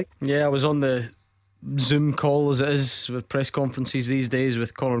first leg. Yeah, I was on the Zoom call as it is with press conferences these days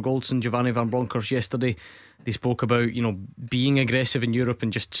with Connor Goldson, Giovanni Van Bronckhorst yesterday. They spoke about being aggressive in Europe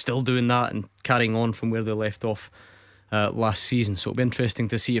and just still doing that and carrying on from where they left off last season. So it'll be interesting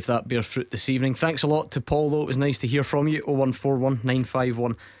to see if that bears fruit this evening. Thanks a lot to Paul though, it was nice to hear from you. 0141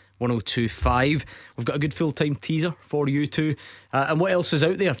 951 1025. We've got a good full-time teaser for you too. And what else is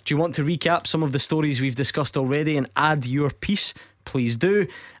out there? Do you want to recap some of the stories we've discussed already and add your piece? Please do.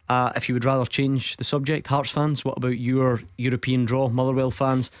 If you would rather change the subject, Hearts fans, what about your European draw? Motherwell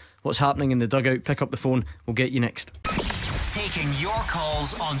fans, what's happening in the dugout? Pick up the phone, we'll get you next. Taking your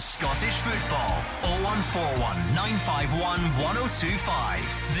calls on Scottish football. 0141 951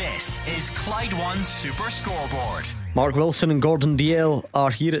 1025. This is Clyde One Super Scoreboard. Mark Wilson and Gordon Dalziel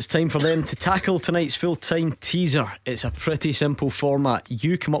are here. It's time for them to tackle tonight's full-time teaser. It's a pretty simple format.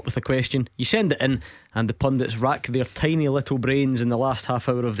 You come up with a question, you send it in, and the pundits rack their tiny little brains in the last half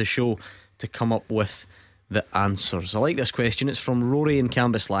hour of the show to come up with the answers. I like this question. It's from Rory in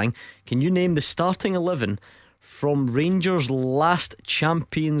Cambuslang. Can you name the starting 11 from Rangers' last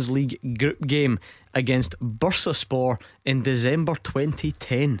Champions League group game against Bursaspor in December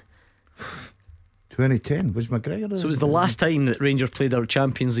 2010? 2010 was McGregor there? So it was the last time that Rangers played their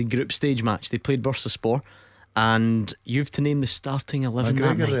Champions League group stage match. They played Bursaspor, and you've to name the starting 11 McGregor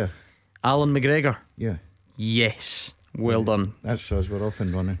that night. there. Alan McGregor. Yeah. Yes. Well done. That's us, we're off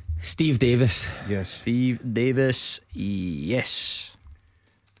and running. Steve Davis. Yes. Steve Davis. Yes.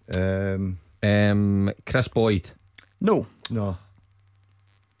 Chris Boyd. No.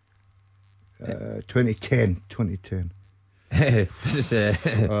 2010. This is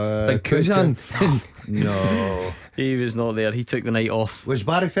Big Kuzan. No. He was not there. He took the night off. Was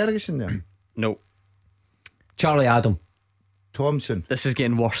Barry Ferguson there? No. Charlie Adam. Thompson. This is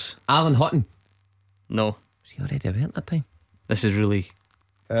getting worse. Alan Hutton. No. Was he already away at that time? This is really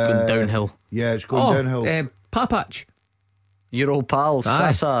going downhill. Yeah, it's going downhill. Papach. Your old pal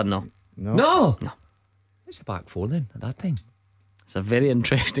Sasa. No. Who's the back four then at that time? It's a very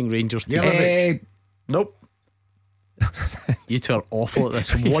interesting Rangers team. Nope. You two are awful at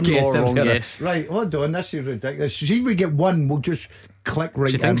this. One more wrong guess. Right, hold on, this is ridiculous. See if we get one, we'll just click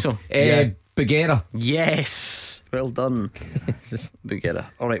right in. Do you think so? Bugera. Yes. Well done. Bugera.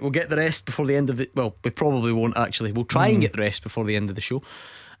 Alright, we'll get the rest before the end of the... Well, we probably won't actually. We'll try and get the rest before the end of the show.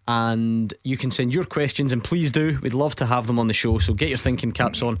 And you can send your questions, and please do. We'd love to have them on the show. So get your thinking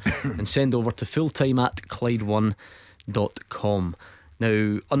caps on and send over to fulltime@clyde1.com.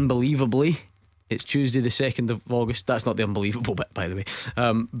 Now, unbelievably, it's Tuesday the 2nd of August. That's not the unbelievable bit, by the way.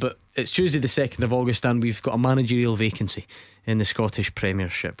 But it's Tuesday the 2nd of August, and we've got a managerial vacancy in the Scottish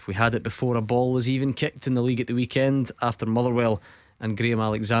Premiership. We had it before a ball was even kicked in the league at the weekend, after Motherwell and Graham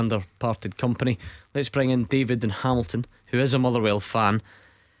Alexander parted company. Let's bring in David in Hamilton, who is a Motherwell fan.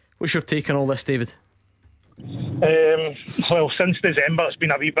 What's your take on all this, David? Well, since December it's been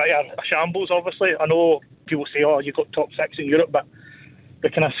a wee bit of a shambles, obviously. I know people say, oh, you got top 6 in Europe, but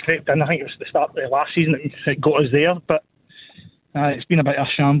we kind of scraped in. I think it was the start of the last season that got us there, but it's been a bit of a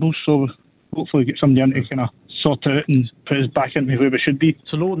shambles. So hopefully get somebody in to kind of sort it out and put us back into where we should be.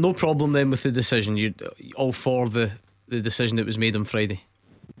 So no problem then with the decision. You all for the decision that was made on Friday?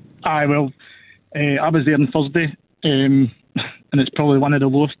 I was there on Thursday, and it's probably one of the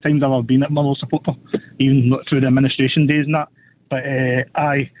lowest times I've ever been at Motherwell supporter, even not through the administration days and that. But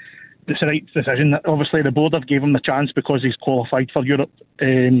it's the right decision. Obviously, the board have gave him the chance because he's qualified for Europe.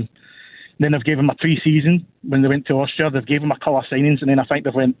 Then they've gave him a pre-season when they went to Austria. They've gave him a couple of signings, and then I think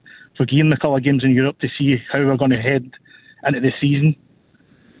they've went for giving the couple of games in Europe to see how we're going to head into the season.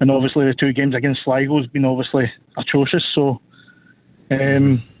 And obviously, the 2 games against Sligo has been obviously atrocious. So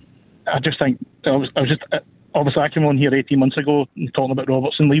I just think obviously I came on here 18 months ago and talking about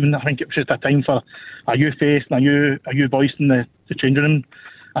Robertson leaving. I think it was just a time for a new face and a new voice in the changing room.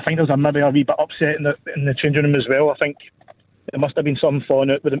 I think there was maybe a wee bit upset in the changing room as well. I think there must have been some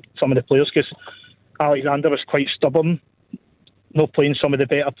falling out with some of the players because Alexander was quite stubborn, not playing some of the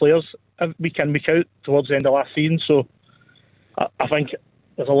better players week in, week out towards the end of last season. So I think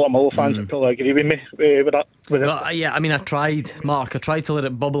there's a lot of Motherwell fans that probably agree with me with that. Well, yeah, I mean, I tried to let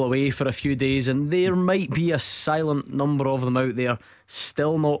it bubble away for a few days, and there might be a silent number of them out there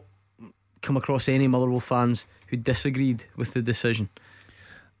still not come across any Motherwell fans who disagreed with the decision.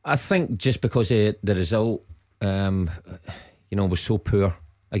 I think just because the result was so poor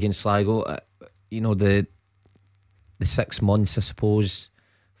against Sligo, the 6 months, I suppose,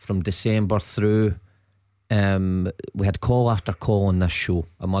 from December through, we had call after call on this show,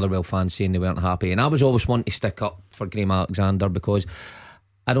 a Motherwell fans saying they weren't happy, and I was always wanting to stick up for Graham Alexander because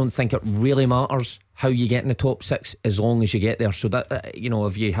I don't think it really matters how you get in the top 6 as long as you get there. So that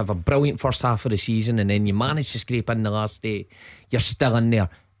if you have a brilliant first half of the season and then you manage to scrape in the last day, you're still in there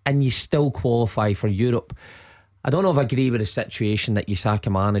and you still qualify for Europe. I don't know if I agree with the situation that you sack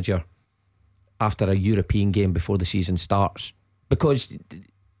a manager after a European game before the season starts, because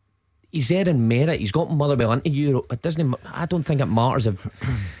he's there in merit. He's got Motherwell into Europe. I don't think it matters if,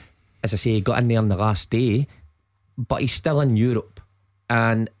 as I say, he got in there on the last day, but he's still in Europe.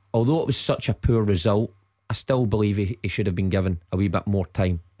 And although it was such a poor result, I still believe he should have been given a wee bit more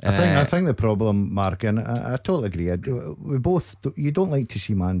time. I think the problem, Mark, and I totally agree, you don't like to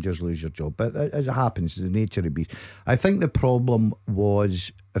see managers lose your job, but as it happens, the nature of the beast. I think the problem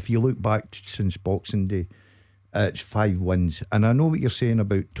was, if you look back since Boxing Day, it's 5 wins, and I know what you're saying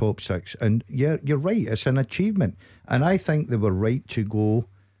about top 6, and you're right, it's an achievement, and I think they were right to go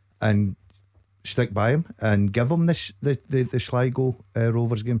and stick by him and give him the Sligo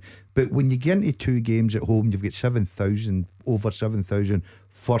Rovers game. But when you get into 2 games at home, you've got over 7,000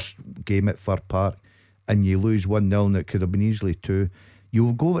 first game at Fir Park, and you lose 1-0 and it could have been easily 2.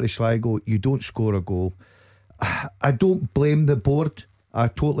 You go over to Sligo, you don't score a goal. I don't blame the board, I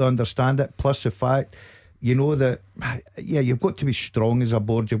totally understand it. Plus the fact, that you've got to be strong as a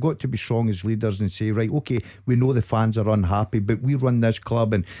board, you've got to be strong as leaders and say, right, okay, we know the fans are unhappy, but we run this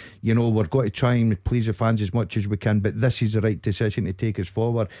club and we're going to try and please the fans as much as we can, but this is the right decision to take us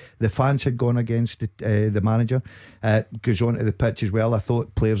forward. The fans had gone against the manager, goes onto the pitch as well. I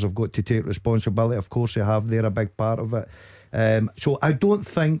thought players have got to take responsibility. Of course they have, they're a big part of it. So I don't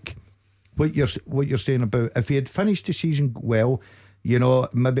think what you're saying about if he had finished the season well,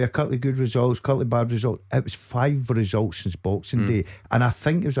 maybe a couple of good results, a couple of bad results. It was 5 results since Boxing Day, and I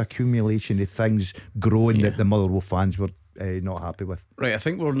think it was accumulation of things growing that the Motherwell fans were not happy with. Right, I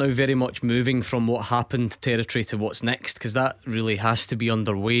think we're now very much moving from what happened territory to what's next, because that really has to be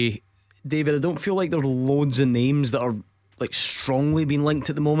underway. David, I don't feel like there are loads of names that are like strongly being linked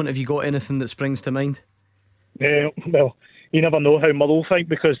at the moment. Have you got anything that springs to mind? Well, you never know how Motherwell think,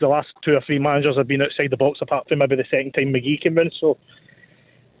 because the last 2 or 3 managers have been outside the box, apart from maybe the second time McGee came in. So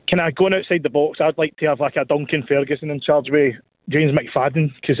going outside the box, I'd like to have like a Duncan Ferguson in charge with James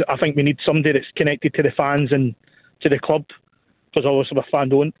McFadden, because I think we need somebody that's connected to the fans and to the club, because obviously we're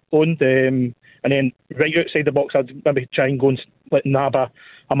fan owned. And then right outside the box, I'd maybe try and go and nab a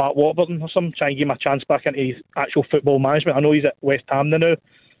Mark Warburton or something, try and give him a chance back into his actual football management. I know he's at West Ham now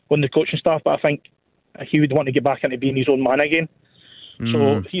on the coaching staff, but I think he would want to get back into being his own man again.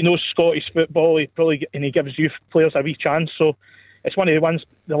 So he knows Scottish football, and he gives youth players a wee chance. So it's one of the ones,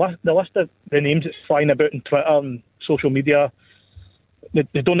 the list of the names that's flying about on Twitter and social media,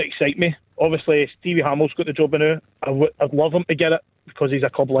 they don't excite me. Obviously Stevie Hamill's got the job now. I'd love him to get it because he's a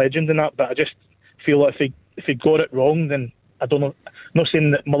club legend and that, but I just feel like if he got it wrong, then I don't know. I'm not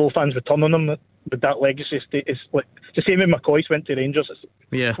saying that Motherwell fans would turn on him with that legacy. It's like the same with McCoy went to Rangers.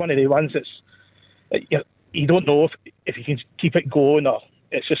 It's one of the ones that's you don't know if you can keep it going, or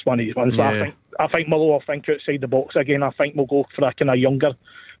it's just one of these ones. Yeah. But I think Motherwell will think outside the box again. I think we'll go for a kind of younger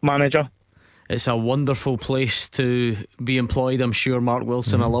manager. It's a wonderful place to be employed. I'm sure Mark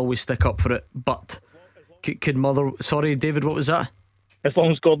Wilson will always stick up for it. But could sorry, David, what was that? As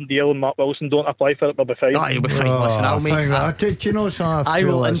long as Gordon Dale and Mark Wilson don't apply for it, they'll be fine. You'll be fine. Listen, I'll make that. Do you know something? I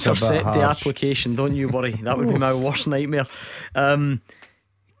will intercept the application. Don't you worry. That would be my worst nightmare.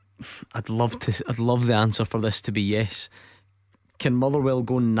 I'd love the answer for this to be yes. Can Motherwell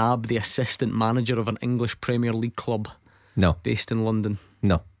go nab the assistant manager of an English Premier League club? No. Based in London?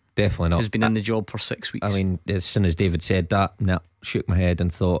 No, definitely not. Who's been in the job for 6 weeks? I mean, as soon as David said that, shook my head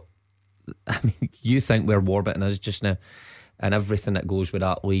and thought, I mean, you think we're Warburton is just now, and everything that goes with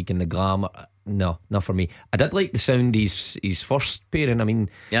that league and the glamour. No, not for me. I did like the sound his first pairing. I mean,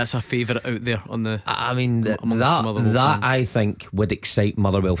 yeah, it's a favourite out there on the. I mean, that I think would excite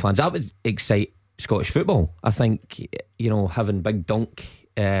Motherwell fans. That would excite Scottish football. I think, having Big Dunk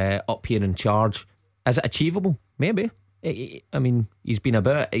up here in charge, is it achievable? Maybe. I mean, he's been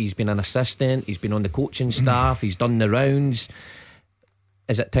an assistant, he's been on the coaching staff, he's done the rounds.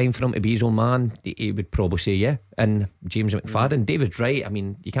 Is it time for him to be his own man? He would probably say yeah. And James McFadden, David's right. I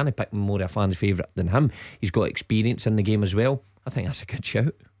mean, you can't pick more of a fan's favourite than him. He's got experience in the game as well. I think that's a good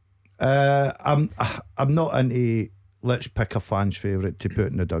shout. I'm not into let's pick a fan's favourite to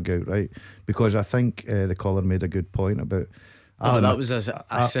put in the dugout, right? Because I think the caller made a good point about. That was his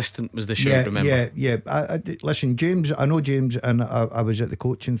assistant was the shout, remember? Yeah. Listen, James, I know James, and I was at the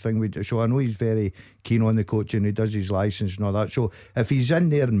coaching thing, so I know he's very keen on the coaching. He does his licence and all that. So if he's in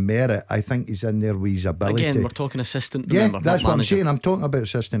there in merit, I think he's in there with his ability. Again, we're talking assistant, remember? Yeah, that's what I'm saying. I'm talking about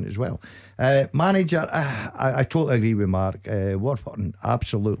assistant as well. Manager, I totally agree with Mark. Warburton,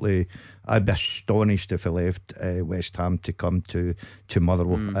 absolutely. I'd be astonished if he left West Ham to come to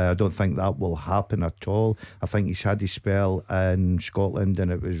Motherwell. I don't think that will happen at all. I think he's had his spell in Scotland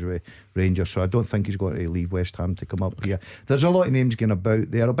and it was with Rangers, so I don't think he's going to leave West Ham to come up here. There's a lot of names going about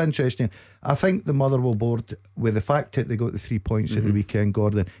there. It'll be interesting. I think the Motherwell board, with the fact that they got the 3 points at the weekend,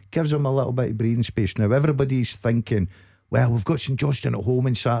 Gordon, gives them a little bit of breathing space. Now everybody's thinking, well, we've got St Johnstone at home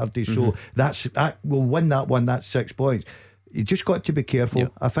on Saturday, so we'll win that one. That's 6 points. You just got to be careful.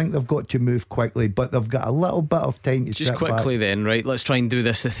 I think they've got to move quickly, but they've got a little bit of time to just quickly back. Then, right, let's try and do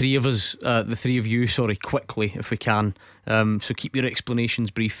this, the three of you, quickly if we can. So keep your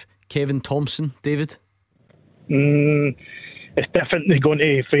explanations brief. Kevin Thompson, David? It's definitely going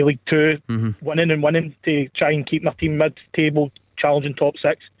to for League 2, winning to try and keep my team mid-table, challenging top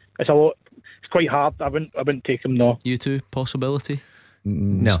 6. It's a lot. It's quite hard. I wouldn't take him, no. You two, possibility?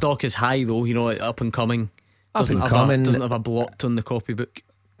 No. Stock is high though, up and coming. Doesn't have a blot on the copybook.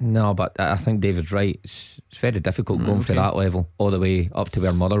 No, but I think David's right. It's very difficult going to that level all the way up to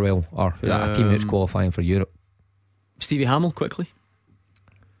where Motherwell are, a team that's qualifying for Europe. Stevie Hamill, quickly.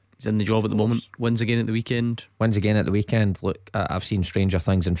 He's in the job at the moment. Wins again at the weekend. Look, I've seen stranger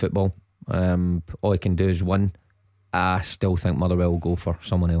things in football. All he can do is win. I still think Motherwell will go for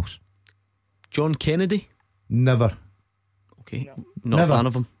someone else. John Kennedy? Never. Okay, not a fan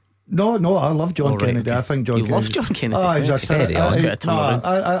of him. No, I love John Kennedy. Okay. I think You love John Kennedy? He's steady.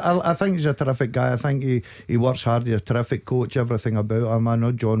 I think he's a terrific guy. I think he works hard. He's a terrific coach. Everything about him. I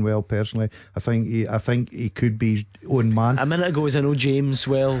know John well personally. I think he could be his own man. A minute ago, I know James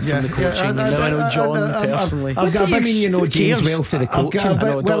well from the coaching. Now I know John personally. What do you mean you know James well to the coaching?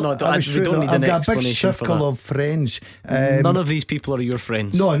 We don't need an explanation for that. I've got a big circle of friends. None of these people are your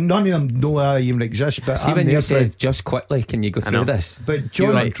friends. No, none of them know I even exist. But see, when you said just quickly, can you go through this? But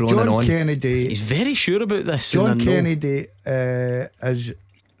John Kennedy, he's very sure about this. John Kennedy is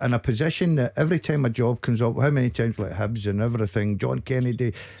in a position that every time a job comes up, how many times like Hibs and everything, John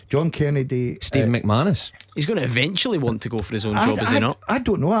Kennedy Steve McManus, he's going to eventually want to go for his own job, is he not? I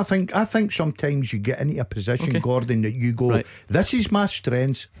don't know. I think sometimes you get into a position, Gordon, that you go, this is my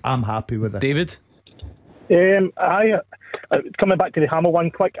strengths, I'm happy with it. David? Coming back to the Hamill one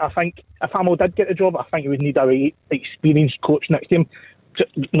quick, I think if Hamill did get the job, I think he would need a experienced coach next to him.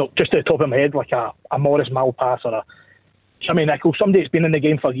 Just at the top of my head, like a Morris Malpass or a Jimmy Nichols, somebody that's been in the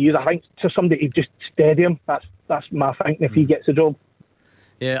game for years. I think to somebody to just steady him. That's my thinking if he gets the job.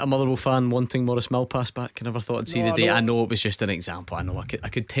 Yeah, a Motherwell fan wanting Morris Malpass back. I never thought I'd see the day. I know it was just an example. I know I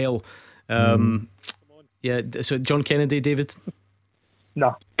could tell. Yeah. So John Kennedy, David?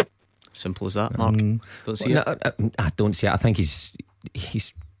 No. Simple as that. Mark, don't see it. I don't see it. I think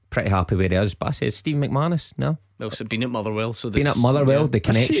he's pretty happy where he is. But I said Steve McManus. No. Well, so been at Motherwell, the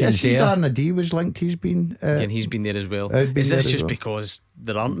connections there. Darren D was linked. He's been and he's been there as well. Is this just because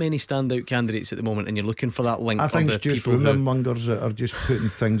there aren't many standout candidates at the moment, and you're looking for that link? I think it's just rumour mongers that are just putting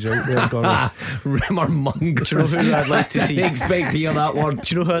things out there. Rumour mongers. Do you know who I'd like to see? Expect to hear that word.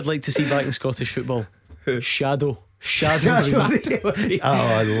 Do you know who I'd like to see back in Scottish football? Shadow. Shazza. Oh,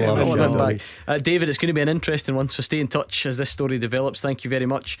 I love it. David, it's going to be an interesting one, so stay in touch as this story develops. Thank you very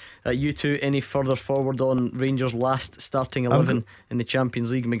much. You two, any further forward on Rangers' last starting 11 in the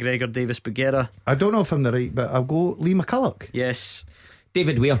Champions League? McGregor, Davis, Bougherra. I don't know if I'm the right, but I'll go Lee McCulloch. Yes.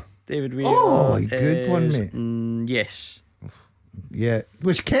 David Weir. David Weir. Oh, good one, mate. Yes. Yeah.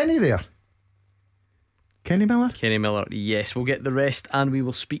 Was Kenny there? Kenny Miller? Kenny Miller, yes. We'll get the rest and we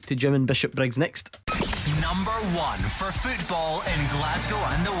will speak to Jim and Bishop Briggs next. Number one for football in Glasgow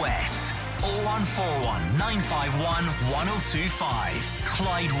and the West. 0141 951 1025.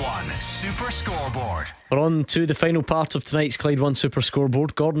 Clyde One Super Scoreboard. We're on to the final part of tonight's Clyde One Super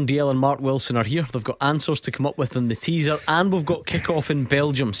Scoreboard. Gordon Dalziel and Mark Wilson are here. They've got answers to come up with in the teaser, and we've got kick-off in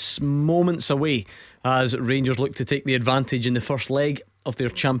Belgium, moments away as Rangers look to take the advantage in the first leg of their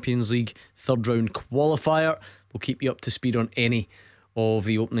Champions League third round qualifier. We'll keep you up to speed on any of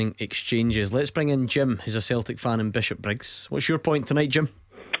the opening exchanges. Let's bring in Jim, who's a Celtic fan in Bishop Briggs. What's your point tonight, Jim?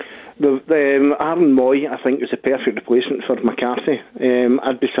 Aaron Moy, I think, was the perfect replacement for McCarthy.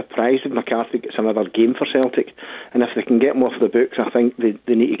 I'd be surprised if McCarthy gets another game for Celtic, and if they can get him off the books, I think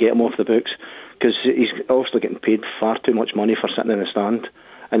they need to get him off the books, because he's obviously getting paid far too much money for sitting in the stand.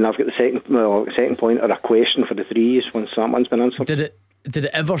 And I've got the second point, or a question for the threes once that one's been answered. Did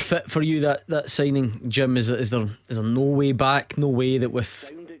it ever fit for you, that signing, Jim? Is there no way back? No way that with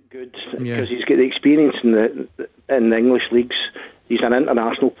sounded good, because he's got the experience in the English leagues. He's an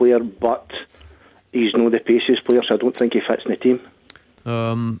international player, but he's not the paciest player, so I don't think he fits in the team.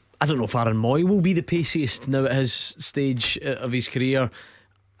 I don't know if Aaron Moy will be the paciest now at his stage of his career.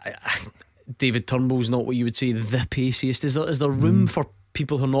 David Turnbull's not what you would say the paciest. Is there room for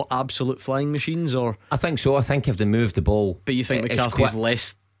people who are not absolute flying machines? Or I think so. I think if they move the ball, but you think McCarthy's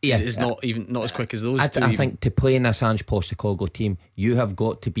less? Is not as quick as those two. I think to play in this Ange Postecoglou team, you have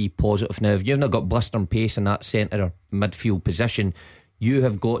got to be positive. Now, if you've not got blistering pace in that centre midfield position, you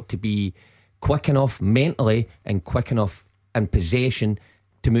have got to be quick enough mentally and quick enough in possession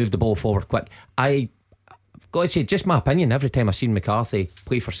to move the ball forward quick. I've got to say, just my opinion, every time I've seen McCarthy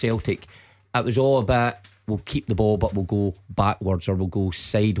play for Celtic, it was all about, we'll keep the ball but we'll go backwards or we'll go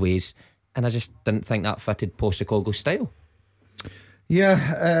sideways, and I just didn't think that fitted Postecoglou's style.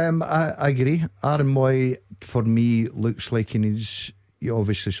 Yeah, I agree. Aaron Moy, for me, looks like he needs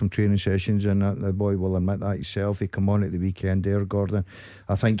obviously some training sessions, and the boy will admit that himself. He come on at the weekend there, Gordon.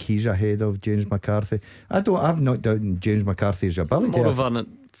 I think he's ahead of James McCarthy. I've not doubted James McCarthy's ability. More of a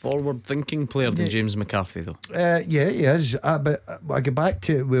forward-thinking player than James McCarthy, though. Yeah, he is. But I go back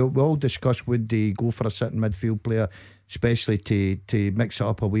to, we'll all discuss, would they go for a sitting midfield player, especially to mix it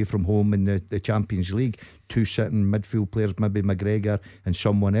up away from home in the Champions League. Two sitting midfield players, maybe McGregor and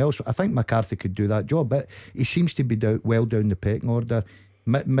someone else. I think McCarthy could do that job, but he seems to be well down the pecking order.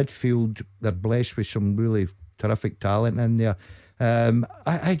 Midfield, they're blessed with some really terrific talent in there.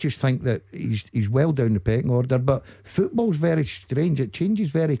 I just think that he's well down the pecking order, but football's very strange. It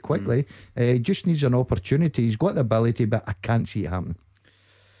changes very quickly. He just needs an opportunity. He's got the ability, but I can't see it happen.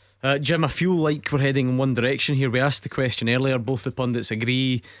 Jim, I feel like we're heading in one direction here. We asked the question earlier, both the pundits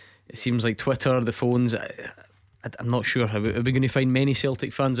agree. It seems like Twitter, the phones, I'm not sure. Are we going to find many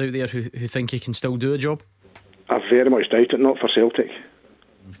Celtic fans out there who think he can still do a job? I very much doubt it, not for Celtic.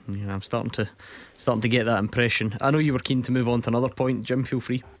 Yeah, I'm starting to get that impression. I know you were keen to move on to another point, Jim, feel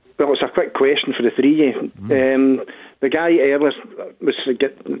free. Well, it's a quick question for the three. The guy earlier was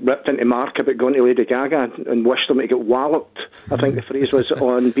getting ripped into Mark about going to Lady Gaga and wished him to get walloped. I think the phrase was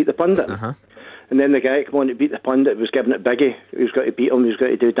on Beat the Pundit. And then the guy that came on to Beat the Pundit was giving it Biggie. He was going to beat him, he was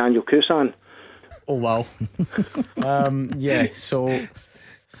going to do Daniel Cousin. Oh wow. Yeah, so I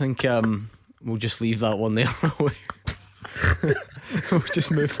think we'll just leave that one there. We'll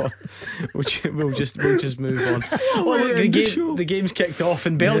just move on. We'll just move on. Look, the game's kicked off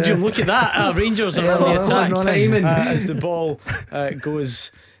in Belgium. Yeah. Look at that. Rangers are on the attack timing as the ball goes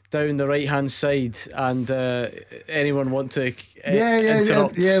down the right hand side, and anyone want to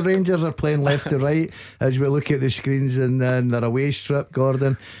interrupt? Yeah, Rangers are playing left to right as we look at the screens in their away strip,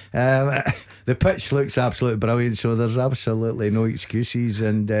 Gordon. The pitch looks absolutely brilliant, so there's absolutely no excuses,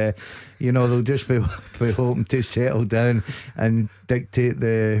 and they'll just be hoping to settle down and dictate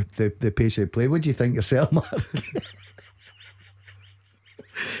the pace of play. What do you think yourself, Mark?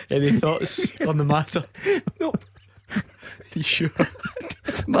 Any thoughts on the matter? No. You sure?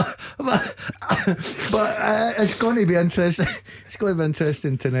 but it's going to be interesting. It's going to be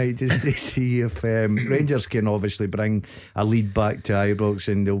interesting tonight just to see if Rangers can obviously bring a lead back to Ibrox,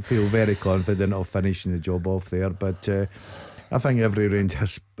 and they'll feel very confident of finishing the job off there. But I think every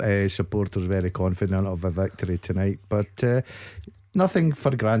Rangers supporter is very confident of a victory tonight. But nothing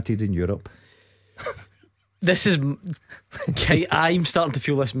for granted in Europe. This is. I'm starting to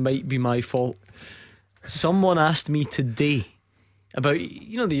feel this might be my fault. Someone asked me today about,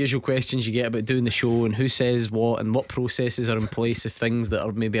 you know, the usual questions you get about doing the show and who says what and what processes are in place if things that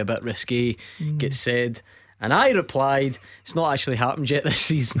are maybe a bit risque get said. And I replied, it's not actually happened yet this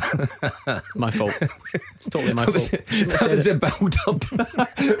season. My fault. It's totally my fault. That was a build up.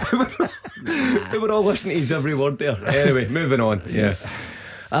 We were all listening to his every word there. Anyway, moving on. Yeah.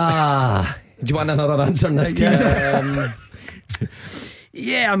 Do you want another answer on this teaser?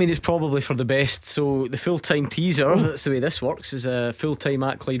 Yeah, I mean, it's probably for the best. So the full-time teaser, that's the way this works, is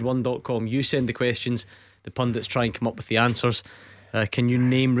fulltime@Clyde1.com. You send the questions, the pundits try and come up with the answers. Can you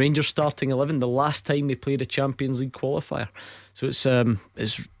name Rangers starting 11 the last time they played a Champions League qualifier? So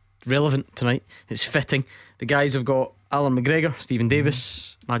it's relevant tonight. It's fitting. The guys have got Alan McGregor, Stephen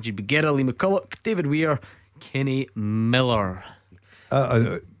Davis, Majid Beguera, Lee McCulloch, David Weir, Kenny Miller.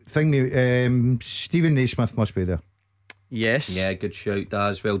 Stephen Naismith must be there. Yes. Yeah, good shout,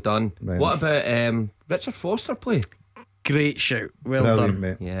 Daz. Well done. Right. What about Richard Foster play? Great shout. Well Brilliant, done,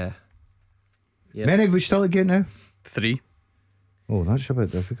 mate. Yeah. Many have we still to get now? 3. Oh, that's a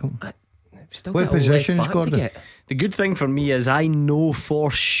bit difficult. Still What got a left positions, back to Gordon? get. The good thing for me is I know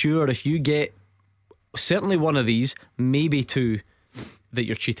for sure if you get certainly one of these, maybe 2, that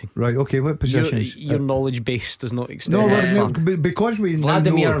you're cheating. Right, okay, what positions? Your knowledge base does not extend. No, that far. because we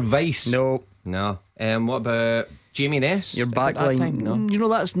Vladimir know. Weiss. No. What about Jamie Ness? Your At that backline. time? No. You know,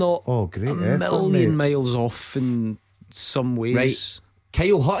 that's not Oh, great a effort, million mate. miles off in some ways. Right.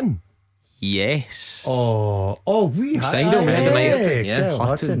 Kyle Hutton. Yes. We signed him, yeah, Kyle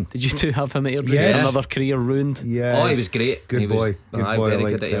Hutton. Did you 2 have him at your Yes. Another career ruined? Yeah. Oh, he was great. Good He was- boy. Good aye, boy. very I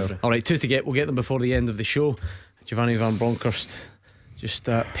like good at Kyle. everything. Alright, 2 to get. We'll get them before the end of the show. Giovanni Van Bronckhorst just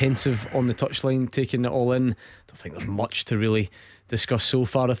pensive on the touchline, taking it all in. Don't think there's much to really discuss so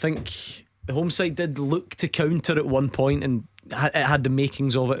far. I think the home side did look to counter at one point, and it had the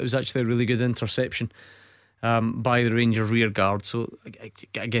makings of it. It was actually a really good interception by the Rangers rear guard, so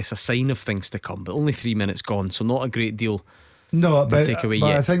I guess a sign of things to come. But only 3 minutes gone, so not a great deal. No, to but take away I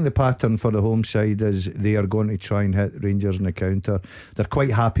yet. think the pattern for the home side is they are going to try and hit Rangers in the counter. They're quite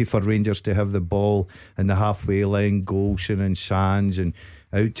happy for Rangers to have the ball in the halfway line, Golson and Sands and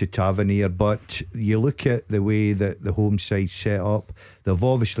out to Tavernier. But you look at the way that the home side set up, they've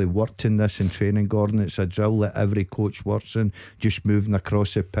obviously worked in this in training, Gordon. It's a drill that every coach works in, just moving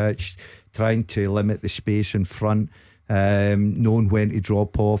across the pitch, trying to limit the space in front, knowing when to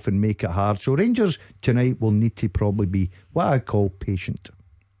drop off and make it hard. So Rangers tonight will need to probably be what I call patient.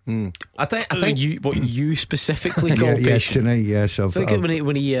 I think you specifically call yeah, patient. tonight, yes. I think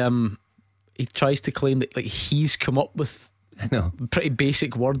when he tries to claim that like he's come up with pretty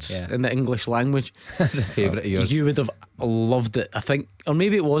basic words in the English language. That's a favourite of yours. You would have loved it, I think, or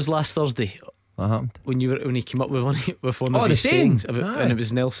maybe it was last Thursday. When he came up with one of his sayings about, and it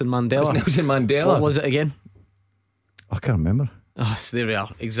was Nelson Mandela. Nelson Mandela. What was it again? I can't remember. Oh, so there we are.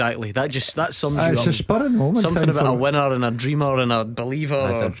 Exactly. That sums you it's up. a spurring moment. Something about a me. winner and a dreamer and a believer.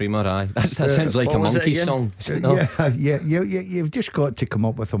 That's a dreamer, aye. That sounds like a what was it monkey again? song. Is it not? Yeah, you've just got to come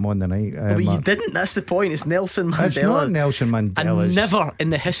up with them on the night. But you didn't. That's the point. It's Nelson Mandela. It's not Nelson Mandela. And never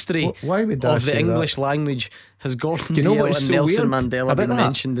in the history Why would I of the say English that? language has Gordon Do you know Dale what's and so Nelson weird Mandela about been that?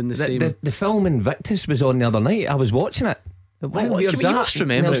 mentioned in the same. The film Invictus was on the other night. I was watching it. You must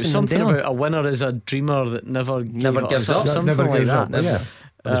remember it was something about a winner is a dreamer that never gives up. Something Never like gives that. up, yeah.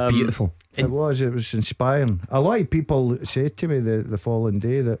 It was beautiful. It was inspiring. A lot of people say to me the following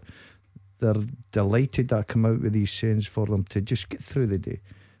day that they're delighted that I come out with these sayings for them to just get through the day.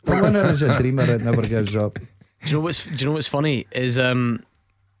 The winner is a dreamer that never gives up. Do you know what's funny is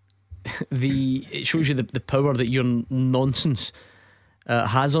it shows you the power that your nonsense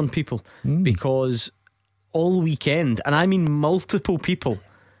has on people, because all weekend, and I mean multiple people,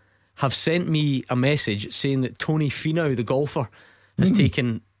 have sent me a message saying that Tony Finau, the golfer, has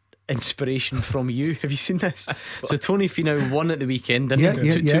taken inspiration from you. Have you seen this? So Tony Finau won at the weekend, didn't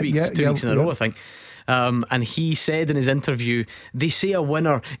he? Two weeks in a row, I think. And he said in his interview, they say a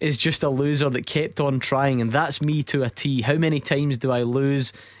winner is just a loser that kept on trying, and that's me to a T. How many times do I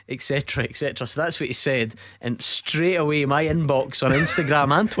lose, etc, etc. So that's what he said, and straight away my inbox on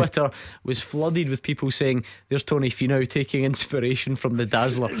Instagram and Twitter was flooded with people saying there's Tony Finau taking inspiration from the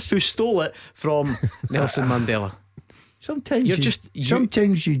Dazzler, who stole it from Nelson Mandela. Sometimes you're an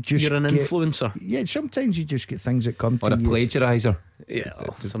influencer. Yeah, sometimes you just get things that come to or a you. plagiariser. Yeah,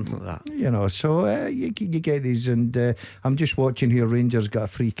 something like that. You know, so you get these, and I'm just watching here. Rangers got a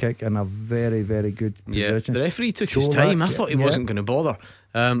free kick in a very, very good position. The referee took his time. I thought he wasn't going to bother.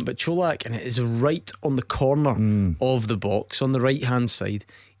 But Cholak, and it is right on the corner of the box, on the right hand side.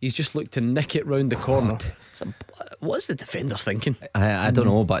 He's just looked to nick it round the corner. What's the defender thinking? I don't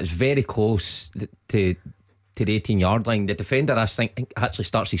know, but it's very close to the 18-yard line. The defender, I think, actually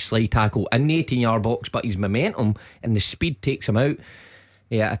starts his slide tackle in the 18-yard box, but his momentum and the speed takes him out.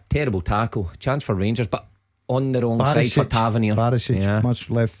 Yeah, a terrible tackle. Chance for Rangers, but on the wrong side for Tavernier. Barisic, much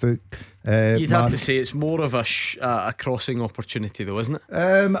left foot. You'd have to say it's more of a crossing opportunity, though, isn't it?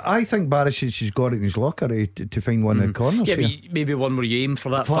 I think Barisic has got it in his locker to find one in the corners. Yeah, but maybe one where you aim for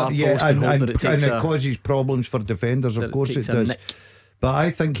that far post and hope that it takes and it causes problems for defenders. Of course it does. But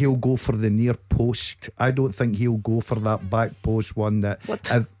I think he'll go for the near post. I don't think he'll go for that back post one that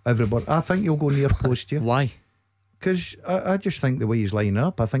everybody. I think he'll go near post. Yeah. Why? Because I just think the way he's lining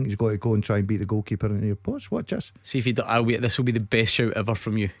up, I think he's got to go and try and beat the goalkeeper in the near post. Watch this. See if he does. This will be the best shout ever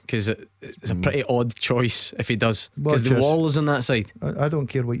from you, because it's a pretty odd choice if he does, because the wall is on that side. I don't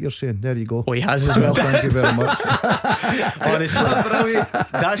care what you're saying. There you go. Oh, he has as well. Thank you very much. Honestly,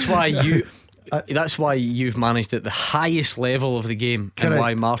 that's why you've managed at the highest level of the game. Correct. And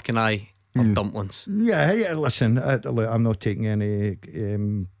why Mark and I are dumplings. Yeah, listen, I'm not taking any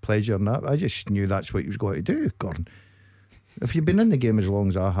pleasure in that. I just knew that's what he was going to do, Gordon. If you've been in the game as long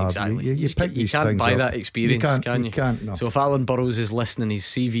as I have, exactly. you pick these things up. You can't buy that experience, can you? You can't, no. So if Alan Burrows is listening, his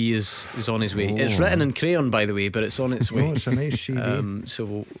CV is on his way. It's written in crayon, by the way, but it's on its way. It's a nice CV.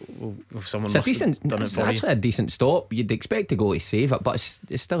 So someone it's actually a decent stop. You'd expect to go to save it, but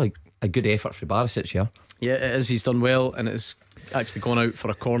it's still a good effort for Barisic, yeah. Yeah, it is. He's done well, and it's actually gone out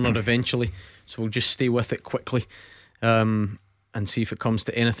for a corner eventually. So we'll just stay with it quickly and see if it comes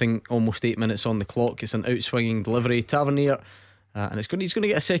to anything. Almost 8 minutes on the clock. It's an outswinging delivery. Tavernier, and he's going to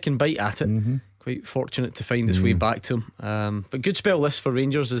get a second bite at it. Quite fortunate to find its way back to him. But good spell this for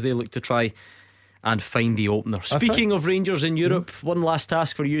Rangers as they look to try and find the opener. Speaking of Rangers in Europe, one last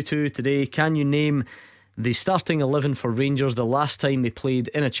task for you two today. Can you name the starting 11 for Rangers the last time they played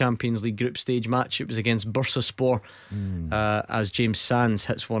in a Champions League group stage match? It was against Bursaspor, as James Sands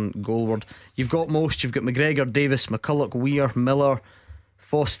hits one goalward. You've got most. You've got McGregor, Davis, McCulloch, Weir, Miller,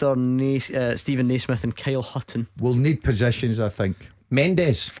 Foster, Stephen Naismith and Kyle Hutton. We'll need positions, I think.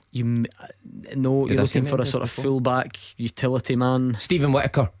 Mendes. You're looking for a sort of fullback utility man. Stephen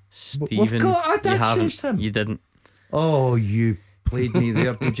Whittaker. You didn't. Oh, you played me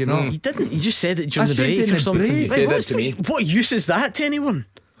there, did you not? You didn't. You just said it during the break or something. You said that to me. What use is that to anyone?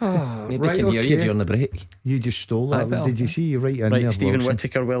 Maybe can hear you during the break. You just stole that. Did you see you right in there? Stephen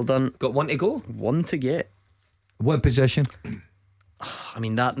Whittaker, well done. Got one to go. One to get. What position? I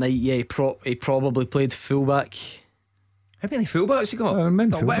mean, that night, yeah, he probably played fullback. How many fullbacks he got?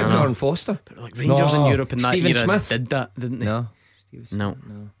 Whittaker and Foster. But like Rangers in Europe in that Stephen era Smith did that, didn't they? No.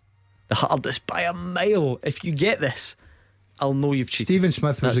 The hardest by a mile. If you get this, I'll know you've cheated. Stephen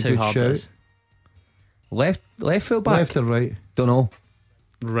Smith was a good shout. Left fullback. Left or right? Don't know.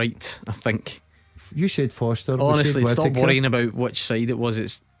 Right, I think. You said Foster. Honestly, stop worrying about which side it was.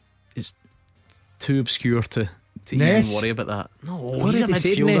 It's too obscure to even worry about that. No, he's a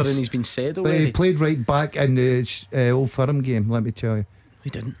midfielder and he's been said already. But he played right back in the Old Firm game, let me tell you. He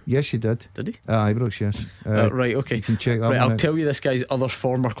didn't. Yes, he did. Did he? Ibrox, yes. Right, okay. You can check that. Right, I'll tell you this guy's other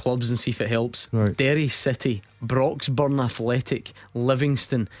former clubs and see if it helps. Right. Derry City, Broxburn Athletic,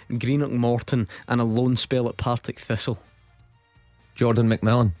 Livingston, Greenock Morton, and a loan spell at Partick Thistle. Jordan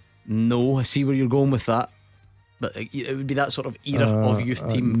McMillan. No, I see where you're going with that, but it would be that sort of era of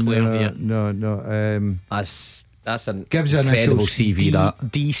youth team player there. No. That's an gives an incredible CV. That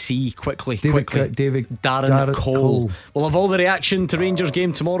DC quickly. David Darren Cole. We'll have all the reaction to Rangers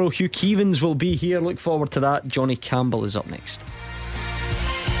game tomorrow. Hugh Keevins will be here. Look forward to that. Johnny Campbell is up next.